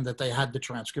tell Flynn that they had the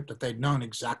transcript, that they'd known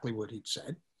exactly what he'd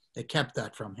said. They kept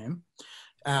that from him.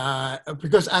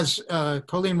 Because as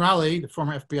Colleen Rowley, the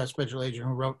former FBI special agent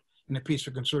who wrote in a piece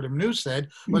for Consortium News said,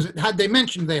 was it, had they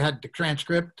mentioned they had the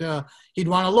transcript, he'd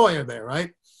want a lawyer there,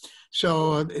 right?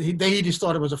 So they just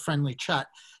thought it was a friendly chat.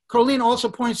 Colleen also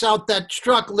points out that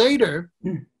Strzok later,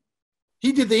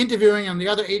 he did the interviewing and the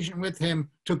other agent with him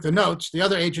took the notes. The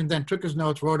other agent then took his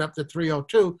notes, wrote up the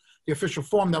 302, the official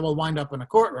form that will wind up in a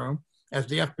courtroom as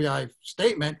the FBI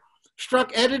statement.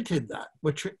 Strzok edited that,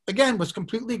 which again was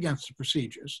completely against the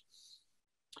procedures.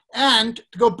 And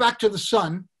to go back to the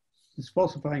Sun. It's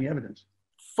falsifying evidence.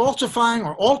 Falsifying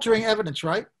or altering evidence,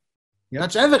 right? Yep.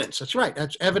 That's evidence, that's right.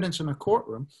 That's evidence in a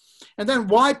courtroom. And then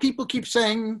why people keep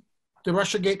saying, the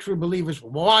Russiagate true believers,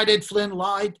 why did Flynn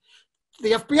lie to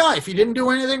the FBI if he didn't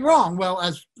do anything wrong? Well,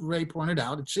 as Ray pointed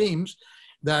out, it seems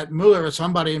that Mueller or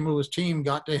somebody in Mueller's team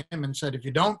got to him and said, if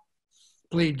you don't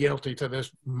plead guilty to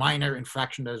this minor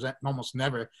infraction that is almost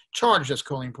never charged, as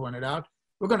Colleen pointed out,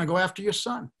 we're going to go after your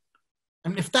son.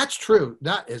 And if that's true,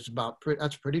 that's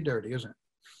pretty dirty, isn't it?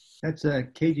 That's a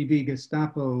KGB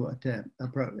Gestapo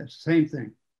approach. That's the same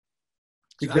thing.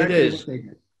 Exactly it is. What they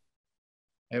did.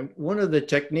 And one of the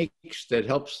techniques that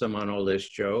helps them on all this,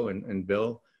 Joe and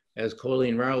Bill, as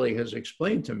Colleen Rowley has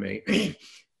explained to me,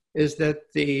 is that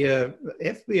the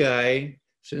FBI,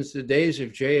 since the days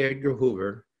of J. Edgar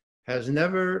Hoover, has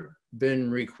never been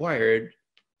required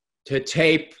to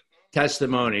tape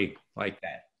testimony like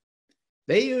that.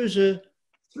 They use a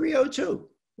 302.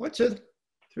 What's a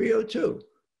 302?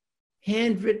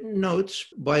 Handwritten notes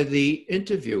by the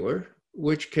interviewer,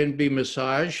 which can be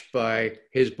massaged by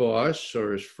his boss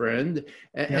or his friend,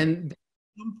 and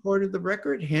some part of the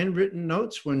record, handwritten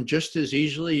notes, when just as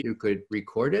easily you could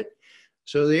record it.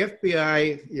 So the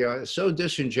FBI, is so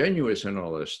disingenuous in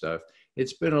all this stuff.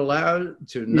 It's been allowed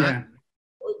to not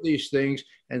record these things,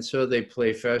 and so they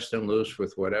play fast and loose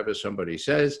with whatever somebody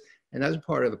says, and that's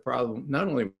part of the problem, not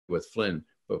only with Flynn,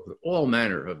 but with all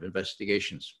manner of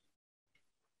investigations.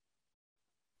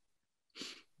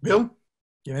 Bill?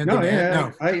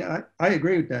 I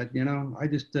agree with that.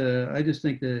 I just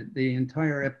think that the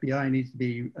entire FBI needs to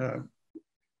be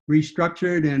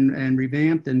restructured and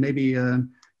revamped, and maybe a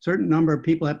certain number of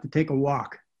people have to take a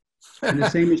walk. And the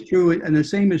same is true. And the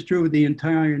same is true with the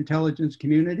entire intelligence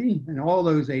community and all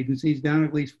those agencies down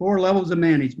at least 4 levels of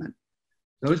management.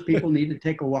 Those people need to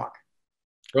take a walk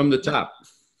from the top.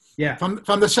 Yeah, from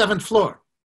the 7th floor.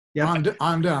 Yeah,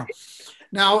 on down.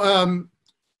 Now.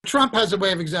 Trump has a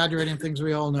way of exaggerating things,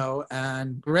 we all know,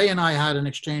 and Ray and I had an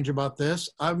exchange about this.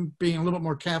 I'm being a little bit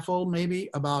more careful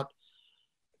maybe about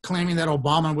claiming that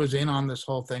Obama was in on this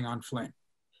whole thing on Flynn.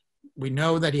 We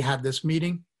know that he had this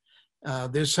meeting.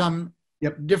 There's some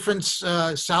difference.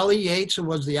 Sally Yates, who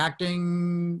was the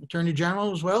acting attorney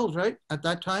general as well, right, at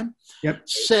that time,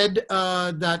 said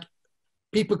that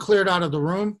people cleared out of the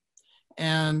room,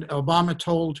 and Obama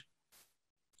told,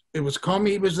 it was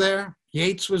Comey was there,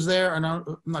 Yates was there, and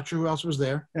I'm not sure who else was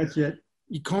there. That's it.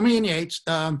 Comey and Yates,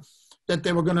 that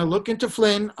they were going to look into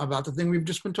Flynn about the thing we've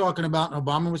just been talking about. And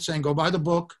Obama was saying, go buy the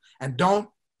book and don't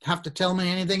have to tell me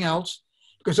anything else.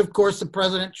 Because, of course, the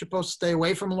president's supposed to stay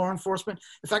away from law enforcement.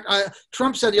 In fact,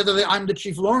 Trump said the other day, I'm the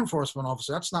chief law enforcement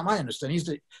officer. That's not my understanding. He's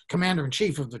the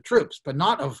commander-in-chief of the troops, but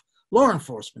not of law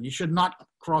enforcement. He should not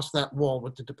cross that wall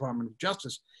with the Department of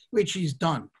Justice, which he's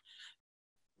done.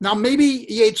 Now, maybe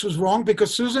Yates was wrong,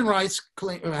 because Susan Rice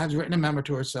has written a memo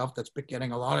to herself that's been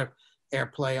getting a lot of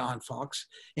airplay on Fox,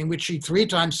 in which she 3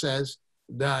 times says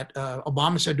that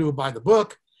Obama said do it by the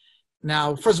book.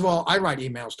 Now, first of all, I write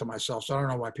emails to myself, so I don't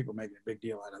know why people make a big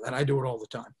deal out of that. I do it all the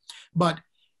time. But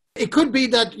it could be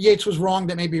that Yates was wrong,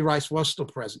 that maybe Rice was still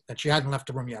present, that she hadn't left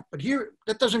the room yet. But here,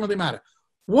 that doesn't really matter.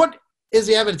 What is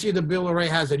the evidence either Bill or Ray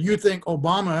has that you think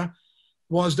Obama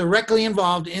was directly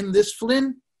involved in this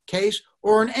Flynn case,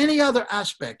 or in any other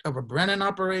aspect of a Brennan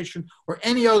operation, or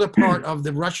any other part of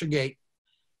the Russiagate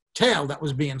tale that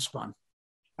was being spun?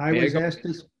 I was asked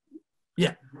this.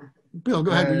 Yeah. Bill,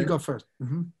 go ahead. You go first.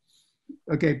 Mm-hmm.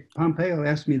 Okay. Pompeo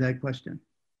asked me that question.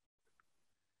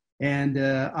 And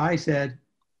I said,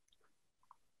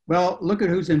 well, look at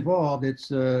who's involved. It's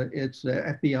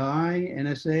FBI,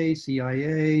 NSA,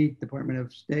 CIA, Department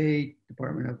of State,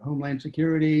 Department of Homeland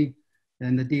Security,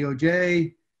 and the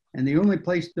DOJ. And the only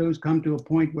place those come to a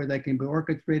point where they can be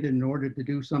orchestrated in order to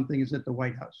do something is at the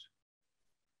White House.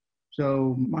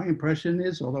 So my impression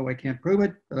is, although I can't prove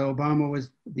it, that Obama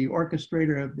was the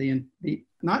orchestrator of the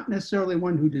not necessarily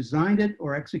one who designed it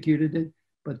or executed it,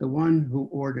 but the one who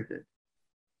ordered it.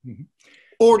 Mm-hmm.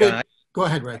 Ordered. Go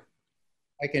ahead, Ray.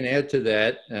 I can add to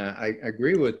that. I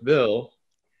agree with Bill.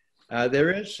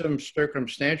 There is some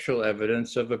circumstantial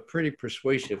evidence of a pretty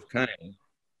persuasive kind.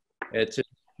 It's an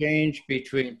exchange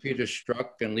between Peter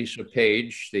Strzok and Lisa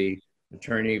Page, the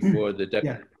attorney for the Deputy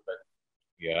Director of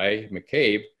the FBI,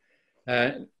 McCabe.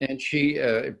 And she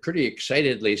pretty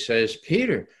excitedly says,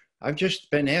 Peter, I've just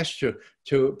been asked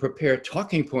to prepare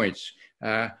talking points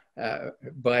because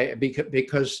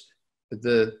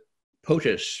the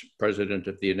POTUS, President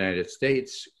of the United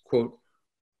States, quote,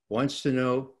 wants to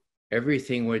know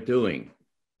everything we're doing,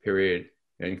 period,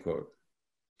 end quote.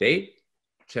 Date,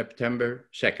 September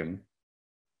 2nd,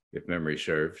 if memory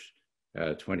serves,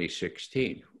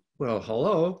 2016. Well,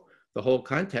 hello, the whole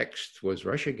context was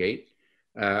Russiagate.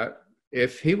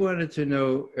 If he wanted to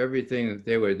know everything that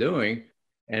they were doing,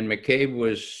 and McCabe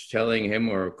was telling him,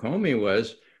 or Comey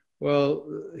was, well,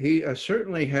 he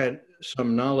certainly had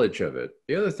some knowledge of it.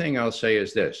 The other thing I'll say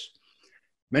is this.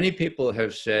 Many people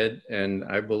have said, and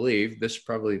I believe this is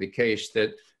probably the case,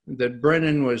 that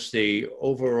Brennan was the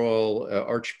overall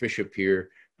archbishop here.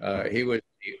 He was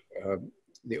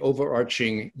the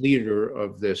overarching leader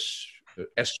of this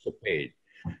escapade.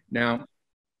 Now,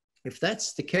 if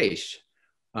that's the case,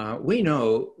 we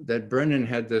know that Brennan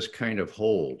had this kind of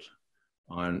hold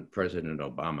on President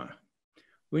Obama.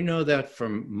 We know that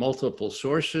from multiple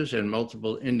sources and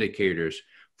multiple indicators.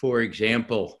 For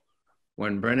example,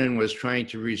 when Brennan was trying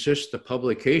to resist the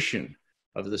publication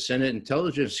of the Senate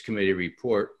Intelligence Committee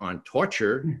report on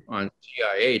torture, on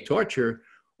CIA torture,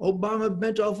 Obama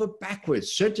bent over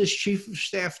backwards, sent his chief of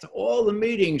staff to all the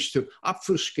meetings to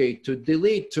obfuscate, to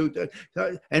delete,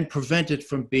 and prevent it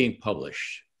from being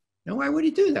published. Now, why would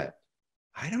he do that?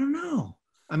 I don't know.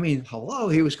 I mean, hello,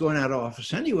 he was going out of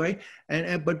office anyway,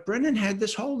 but Brennan had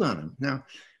this hold on him. Now,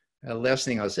 last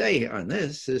thing I'll say on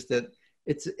this is that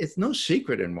it's no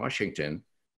secret in Washington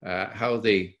how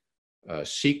the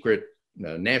secret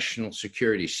national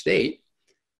security state,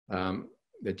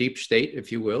 the deep state,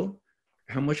 if you will,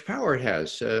 how much power it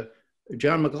has.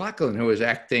 John McLaughlin, who was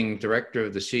acting director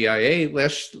of the CIA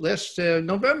last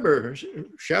November,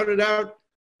 shouted out,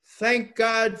 "Thank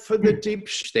God for the deep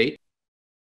state,"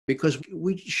 because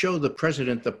we show the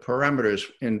president the parameters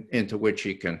into which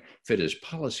he can fit his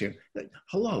policy.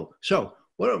 Hello. So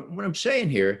what I'm saying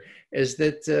here is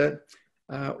that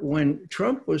when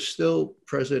Trump was still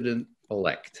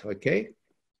president-elect, okay,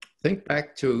 think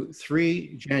back to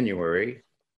 3 January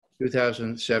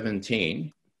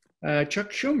 2017, Chuck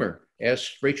Schumer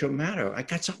asked Rachel Maddow, I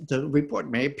got something to report,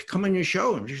 may I come on your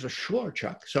show? And she said, sure,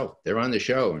 Chuck. So they're on the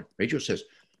show, and Rachel says,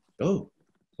 oh,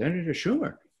 Senator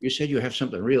Schumer, you said you have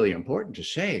something really important to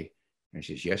say. And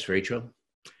she says, yes, Rachel,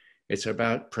 it's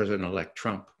about President-elect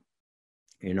Trump.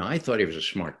 You know, I thought he was a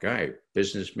smart guy,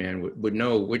 businessman, would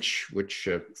know which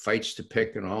fights to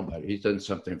pick and all, but he's done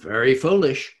something very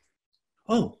foolish.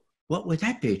 Oh, what would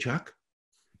that be, Chuck?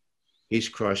 He's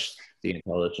crossed the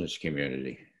intelligence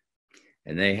community,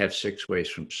 and they have 6 ways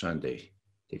from Sunday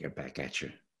to get back at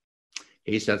you.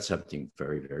 He's done something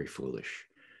very, very foolish.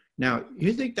 Now,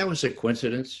 you think that was a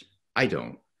coincidence? I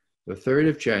don't. The 3rd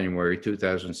of January,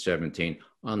 2017,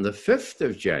 on the 5th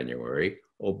of January,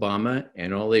 Obama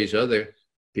and all these other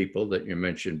people that you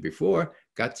mentioned before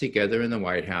got together in the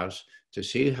White House to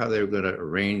see how they were going to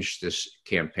arrange this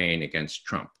campaign against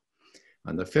Trump.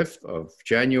 On the 5th of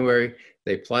January,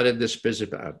 they plotted this business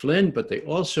about Flynn, but they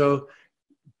also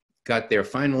got their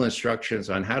final instructions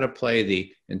on how to play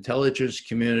the intelligence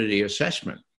community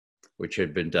assessment, which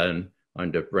had been done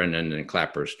under Brennan and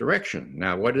Clapper's direction.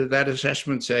 Now, what did that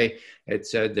assessment say? It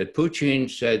said that Putin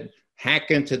said,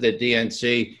 hack into the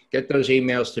DNC, get those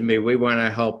emails to me, we want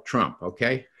to help Trump,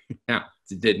 okay? Now,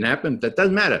 it didn't happen, that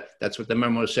doesn't matter. That's what the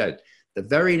memo said. The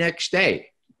very next day,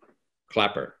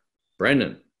 Clapper,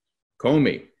 Brennan,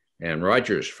 Comey, and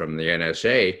Rogers from the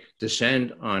NSA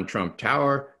descend on Trump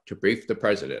Tower to brief the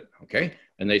president, okay?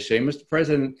 And they say, Mr.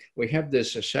 President, we have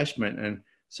this assessment, and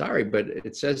sorry, but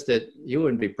it says that you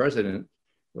wouldn't be president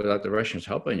without the Russians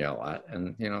helping you a lot.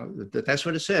 And, you know, that's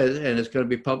what it says, and it's going to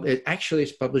be published. Actually,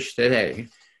 it's published today.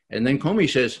 And then Comey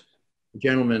says,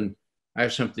 gentlemen, I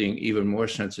have something even more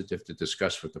sensitive to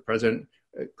discuss with the president.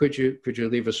 Could you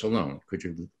leave us alone? Could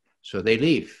you? So they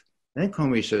leave. And then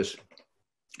Comey says,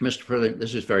 Mr. President,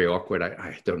 this is very awkward.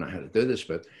 I don't know how to do this,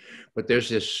 but there's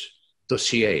this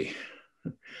dossier,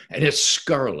 and it's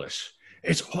scurrilous.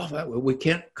 It's all that. We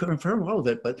can't confirm all of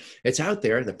it, but it's out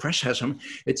there. The press has them.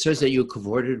 It says that you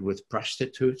cavorted with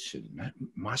prostitutes in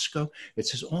Moscow. It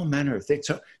says all manner of things.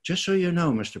 So just so you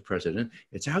know, Mr. President,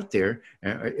 it's out there.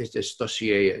 It's this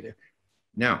dossier.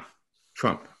 Now,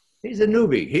 Trump, he's a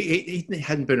newbie. He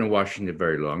hadn't been in Washington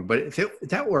very long. But if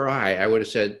that were I would have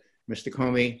said, Mr.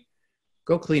 Comey,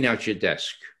 go clean out your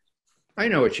desk. I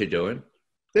know what you're doing.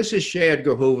 This is J.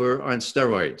 Edgar Hoover on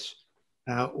steroids.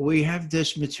 We have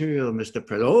this material, Mr.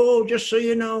 President. Oh, just so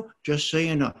you know,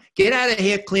 get out of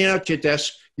here, clean out your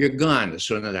desk. You're gone as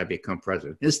soon as I become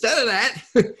president. Instead of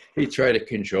that, he tried to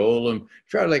cajole him,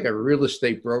 tried like a real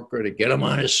estate broker to get him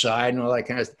on his side and all that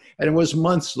kind of stuff. And it was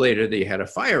months later that he had to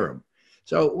fire him.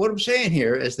 So what I'm saying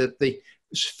here is that the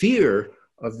fear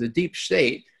of the deep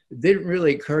state didn't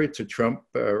really occur to Trump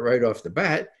right off the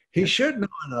bat. He should know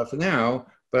enough now,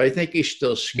 but I think he's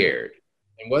still scared.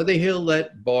 And whether he'll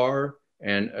let Barr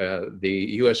and the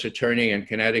U.S. attorney in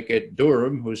Connecticut,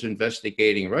 Durham, who's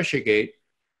investigating Russiagate,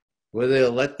 whether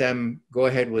they'll let them go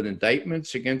ahead with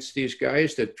indictments against these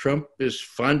guys that Trump is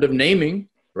fond of naming,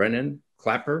 Brennan,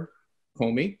 Clapper,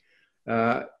 Comey.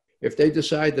 If they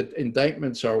decide that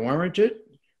indictments are warranted,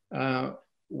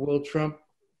 will Trump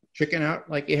chicken out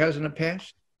like he has in the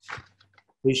past?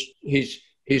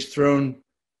 He's thrown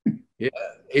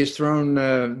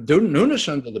Nunes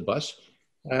under the bus.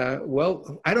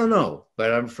 Well, I don't know,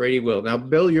 but I'm afraid he will. Now,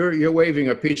 Bill, you're waving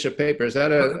a piece of paper. Is that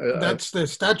That's the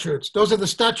statutes. Those are the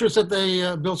statutes that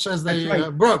they Bill says they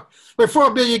broke.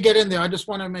 Before, Bill, you get in there, I just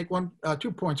want to make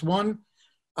 2 points. One,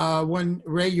 when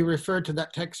Ray, you referred to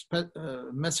that text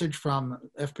message from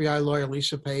FBI lawyer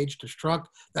Lisa Page to Strzok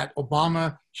that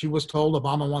Obama, she was told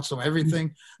Obama wants to know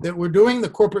everything that we're doing. The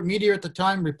corporate media at the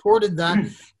time reported that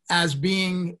as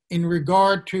being in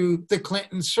regard to the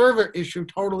Clinton server issue,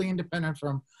 totally independent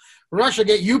from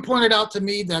Russiagate. You pointed out to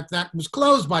me that that was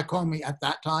closed by Comey at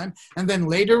that time, and then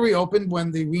later reopened when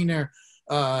the Wiener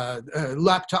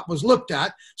laptop was looked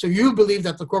at. So you believe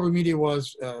that the corporate media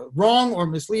was wrong or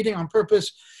misleading on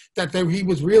purpose, that he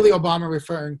was really Obama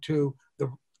referring to the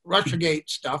Russiagate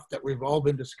stuff that we've all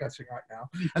been discussing right now.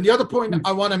 And the other point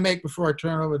I want to make before I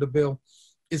turn over to Bill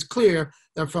is clear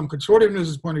that from Consortium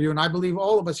News' point of view, and I believe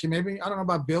all of us here, maybe, I don't know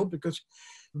about Bill, because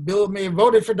Bill may have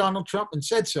voted for Donald Trump and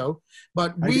said so,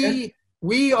 but we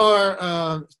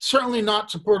are certainly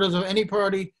not supporters of any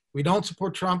party. We don't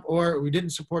support Trump, or we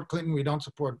didn't support Clinton. We don't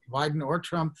support Biden or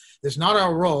Trump. It's not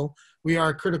our role. We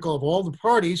are critical of all the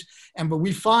parties, but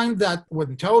we find that what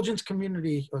intelligence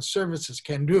community or services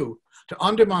can do to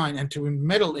undermine and to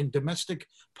meddle in domestic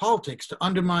politics, to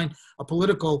undermine a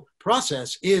political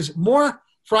process, is more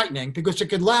frightening because it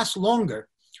could last longer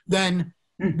than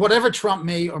whatever Trump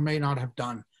may or may not have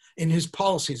done in his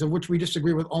policies, of which we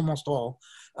disagree with almost all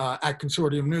at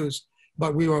Consortium News.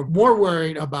 But we are more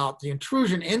worried about the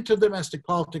intrusion into domestic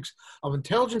politics of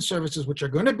intelligence services, which are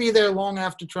going to be there long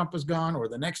after Trump is gone or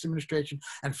the next administration,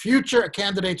 and future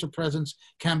candidates or presidents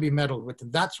can be meddled with.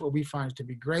 And that's what we find to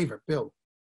be graver. Bill.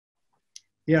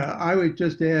 Yeah, I would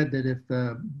just add that if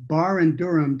Barr and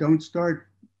Durham don't start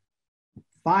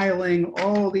filing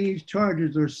all these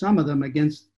charges, or some of them,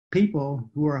 against people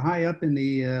who are high up in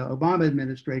the Obama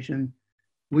administration,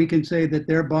 we can say that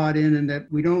they're bought in and that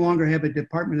we no longer have a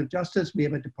Department of Justice. We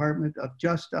have a Department of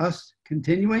Just Us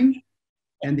continuing,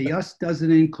 and the us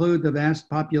doesn't include the vast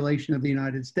population of the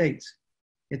United States.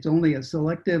 It's only a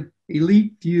selective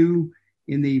elite few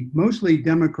in the mostly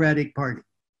Democratic Party.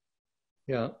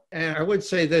 Yeah, and I would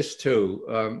say this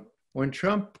too. When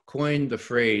Trump coined the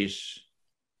phrase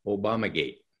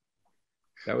Obamagate,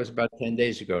 that was about 10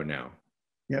 days ago now.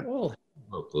 Yep. Well,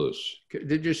 broke loose.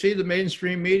 Did you see the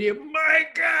mainstream media? My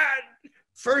God!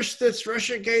 First it's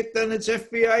Russiagate, then it's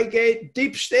FBI gate,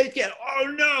 deep state gate. Oh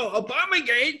no,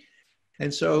 Obamagate!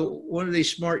 And so one of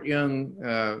these smart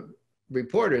young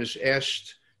reporters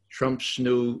asked Trump's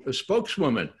new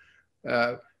spokeswoman,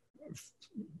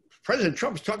 President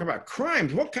Trump's talking about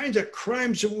crimes. What kinds of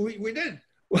crimes have we did?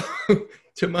 Well,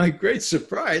 to my great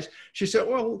surprise, she said,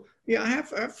 well, yeah, I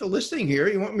have the listing here.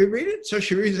 You want me to read it? So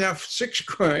she reads out 6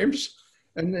 crimes.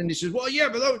 And then he says, well, yeah,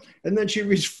 but those, and then she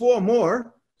reads 4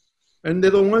 more. And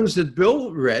they're the ones that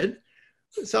Bill read.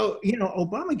 So, you know,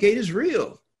 Obamagate is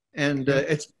real. And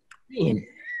it's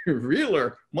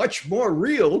realer, much more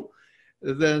real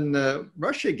than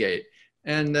Russiagate.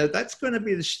 And that's going to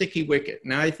be the sticky wicket.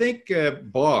 Now, I think Bill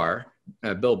Barr,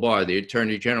 the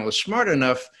Attorney General, is smart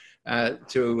enough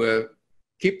to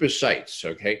keep his sights,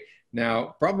 okay?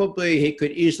 Now, probably he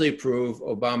could easily prove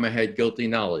Obama had guilty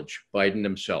knowledge, Biden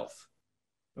himself.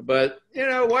 But, you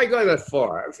know, why go that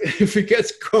far? If he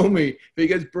gets Comey, if he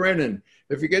gets Brennan,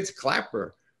 if he gets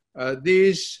Clapper,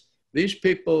 these These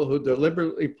people who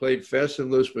deliberately played fast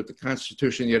and loose with the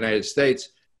Constitution of the United States,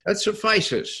 that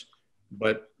suffices.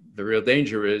 But the real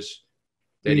danger is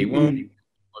that he won't.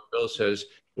 What Bill says,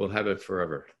 we'll have it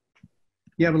forever.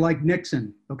 Yeah, but like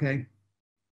Nixon, okay?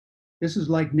 This is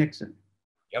like Nixon.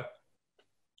 Yep.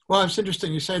 Well, it's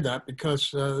interesting you say that because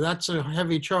that's a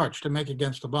heavy charge to make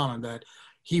against Obama, that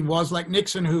he was like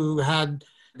Nixon, who had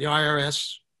the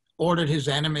IRS ordered his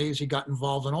enemies. He got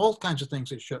involved in all kinds of things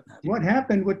he shouldn't have. What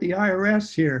happened with the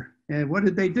IRS here? And what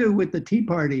did they do with the Tea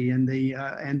Party and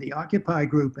the Occupy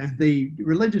group and the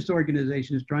religious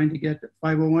organizations trying to get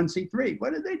 501c3?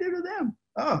 What did they do to them?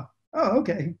 Oh,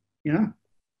 okay. You know.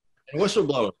 And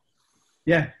whistleblower.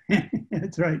 Yeah,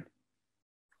 that's right.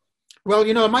 Well,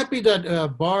 you know, it might be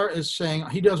that Barr is saying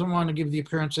he doesn't want to give the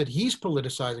appearance that he's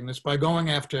politicizing this by going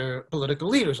after political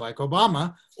leaders like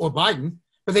Obama or Biden,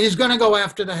 but that he's going to go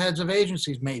after the heads of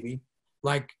agencies, maybe,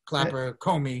 like Clapper,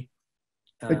 Comey.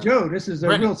 But Joe, this is a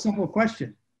Brennan. real simple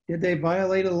question. Did they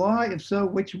violate a law? If so,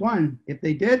 which one? If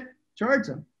they did, charge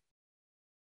them.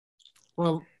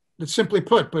 Well, it's simply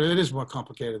put, but it is more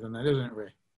complicated than that, isn't it, Ray?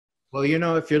 Well, you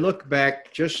know, if you look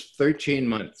back just 13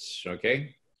 months,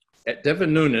 okay,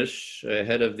 Devin Nunes,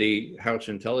 head of the House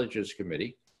Intelligence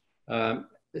Committee,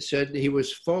 said he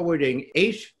was forwarding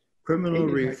 8 criminal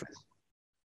referrals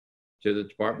to the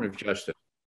Department of Justice.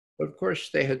 But of course,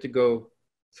 they had to go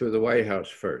through the White House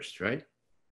first, right?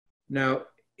 Now,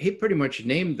 he pretty much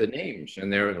named the names,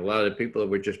 and there are a lot of people that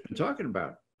we've just been talking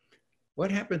about.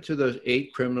 What happened to those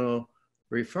 8 criminal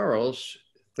referrals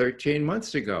 13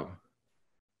 months ago?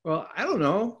 Well, I don't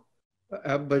know,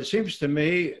 but it seems to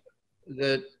me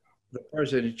that the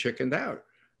president chickened out.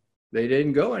 They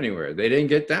didn't go anywhere. They didn't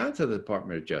get down to the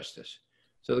Department of Justice.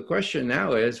 So the question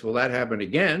now is, will that happen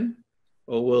again?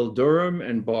 Or will Durham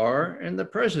and Barr and the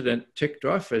president, ticked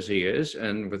off as he is,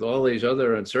 and with all these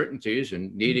other uncertainties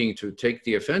and needing to take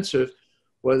the offensive,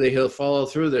 whether he'll follow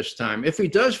through this time? If he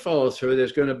does follow through,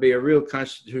 there's going to be a real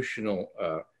constitutional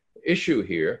issue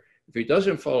here. If he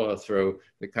doesn't follow through,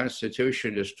 the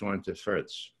Constitution is torn to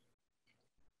shreds.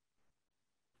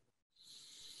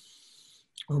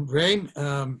 Well, Ray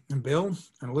and Bill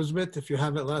and Elizabeth, if you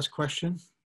have that last question,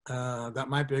 that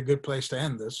might be a good place to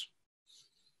end this.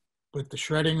 With the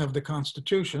shredding of the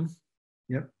Constitution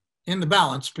in the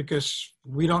balance, because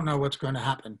we don't know what's going to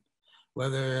happen,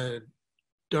 whether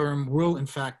Durham will in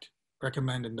fact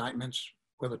recommend indictments,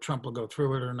 whether Trump will go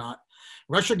through it or not.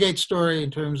 Russiagate story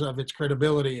in terms of its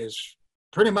credibility is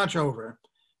pretty much over,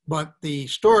 but the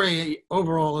story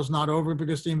overall is not over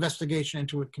because the investigation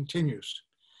into it continues.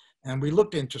 And we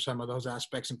looked into some of those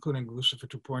aspects, including GUCCIFER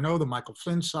 2.0, the Michael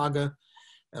Flynn saga,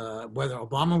 whether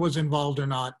Obama was involved or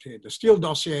not. The Steele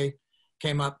dossier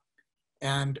came up,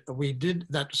 and we did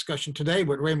that discussion today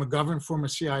with Ray McGovern, former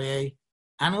CIA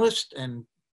analyst and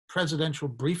presidential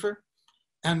briefer,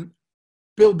 and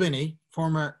Bill Binney,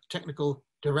 former technical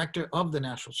director of the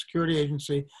National Security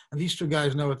Agency. And these 2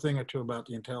 guys know a thing or 2 about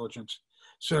the intelligence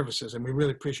services, and we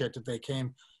really appreciate that they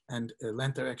came and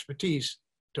lent their expertise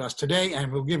to us today.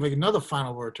 And we'll give another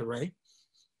final word to Ray.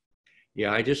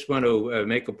 Yeah, I just want to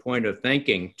make a point of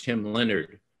thanking Tim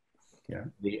Leonard. Yeah.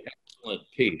 The excellent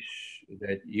piece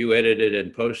that you edited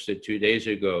and posted 2 days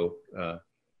ago,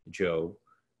 Joe,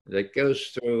 that goes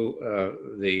through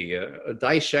the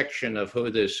dissection of who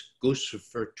this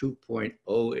GUCCIFER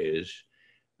 2.0 is.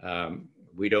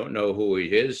 We don't know who he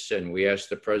is, and we asked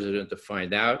the president to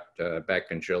find out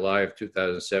back in July of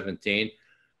 2017.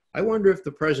 I wonder if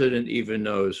the president even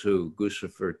knows who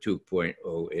GUCCIFER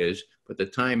 2.0 is, but the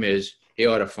time is he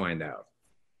ought to find out.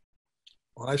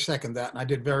 Well, I second that, and I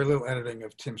did very little editing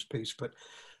of Tim's piece, but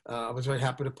I was very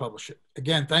happy to publish it.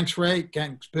 Again, thanks, Ray,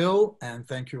 thanks, Bill, and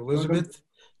thank you, Elizabeth. Welcome.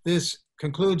 This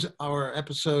concludes our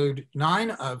episode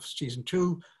 9 of season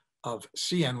 2 of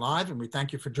CNLive, and we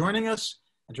thank you for joining us,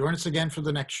 and join us again for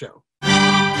the next show. Get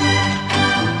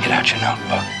out your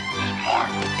notebook.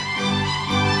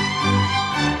 There's more.